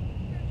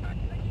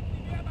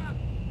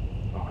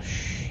 Oh,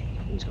 shh.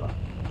 He's got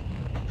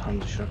a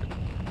Panzerschreck.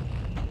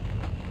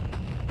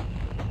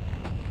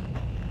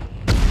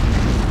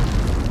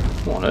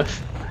 What on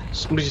earth?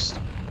 Somebody just...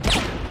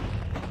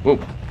 Whoa.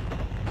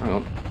 Hang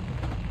on.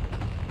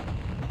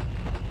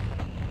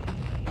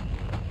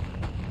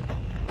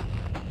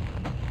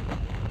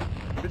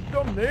 Bis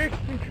zum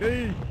nächsten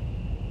Krieg.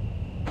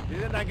 Sie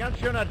sind ein ganz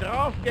schöner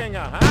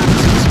Draufgänger, ha?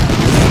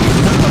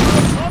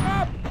 Komm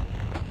ab!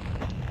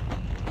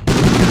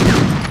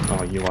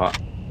 Oh, you are.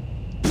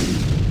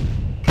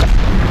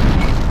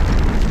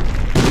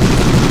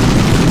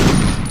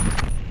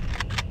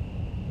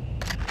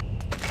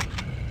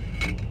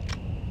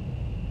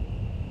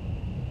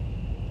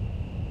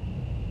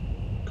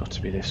 Got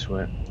to be this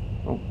way.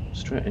 Oh,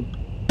 straight in.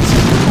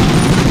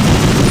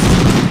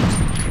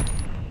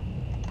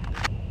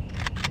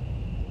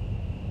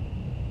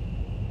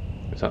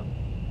 Is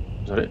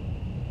that it?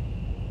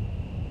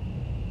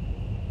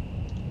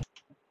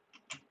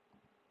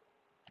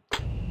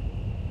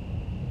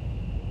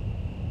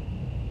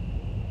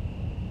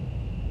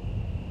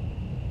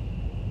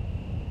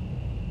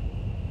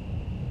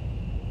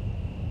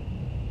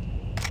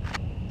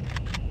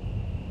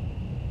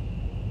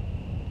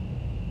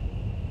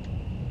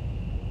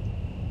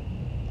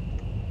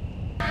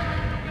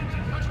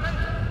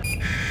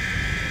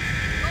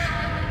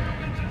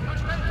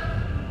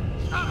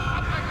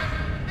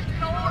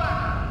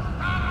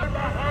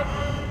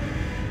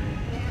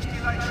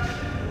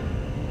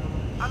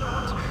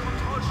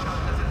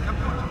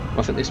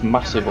 I think this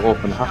massive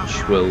open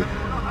hatch will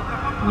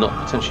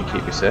not potentially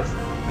keep you safe.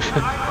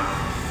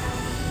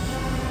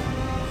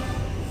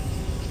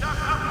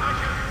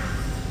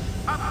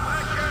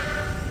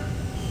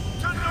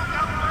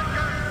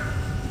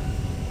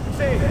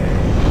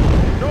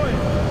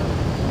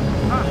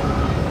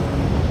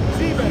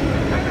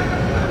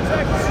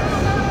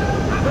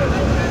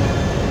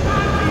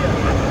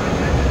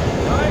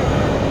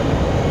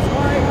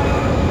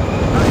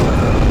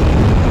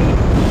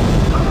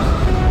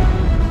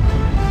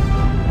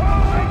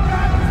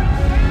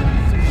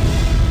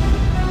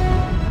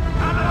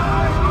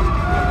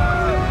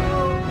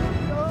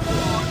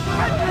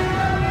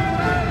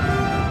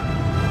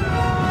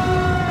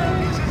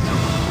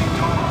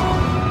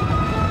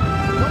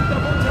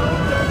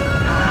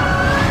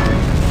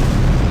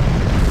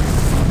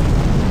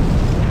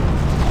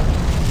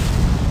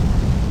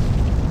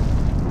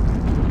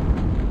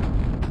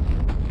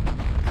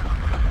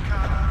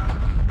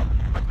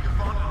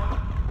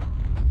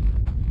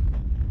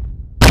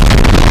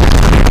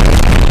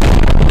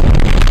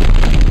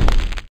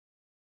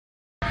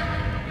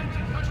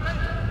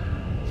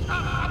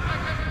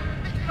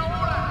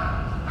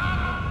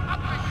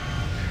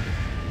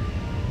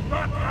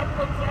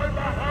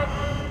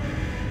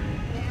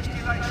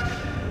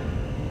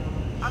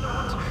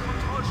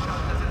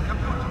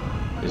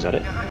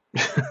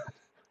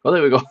 Oh,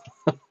 there we go.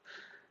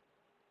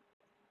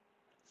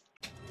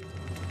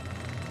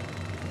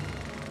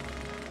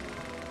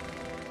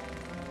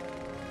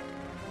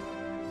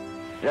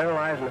 General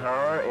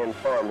Eisenhower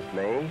informs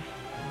me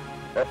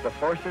that the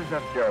forces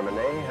of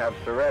Germany have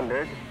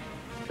surrendered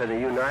to the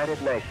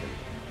United Nations.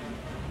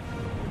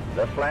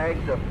 The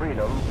flags of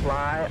freedom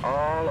fly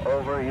all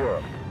over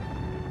Europe.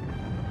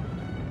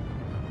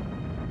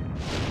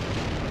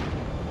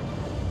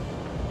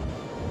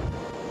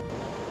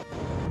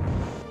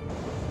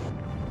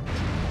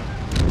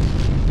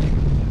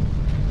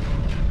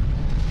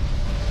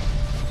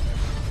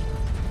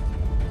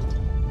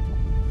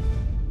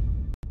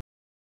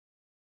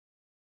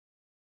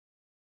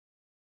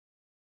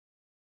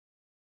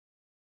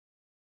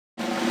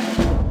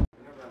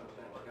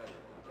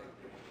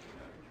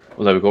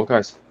 Well, there we go,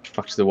 guys.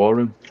 Back to the war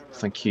room.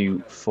 Thank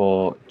you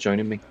for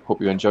joining me.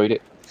 Hope you enjoyed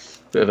it.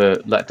 Bit of a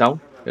letdown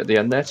at the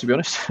end there, to be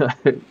honest.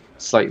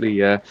 Slightly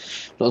not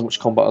as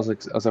much combat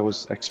as I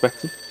was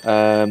expecting,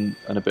 and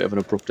a bit of an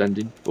abrupt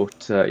ending.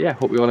 But yeah,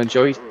 hope you all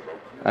enjoyed.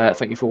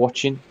 Thank you for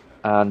watching,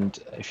 and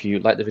if you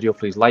like the video,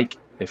 please like.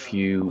 If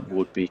you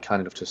would be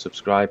kind enough to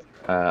subscribe,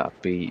 I'd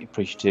be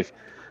appreciative.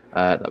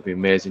 That'd be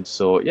amazing.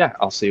 So yeah,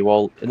 I'll see you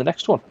all in the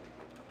next one.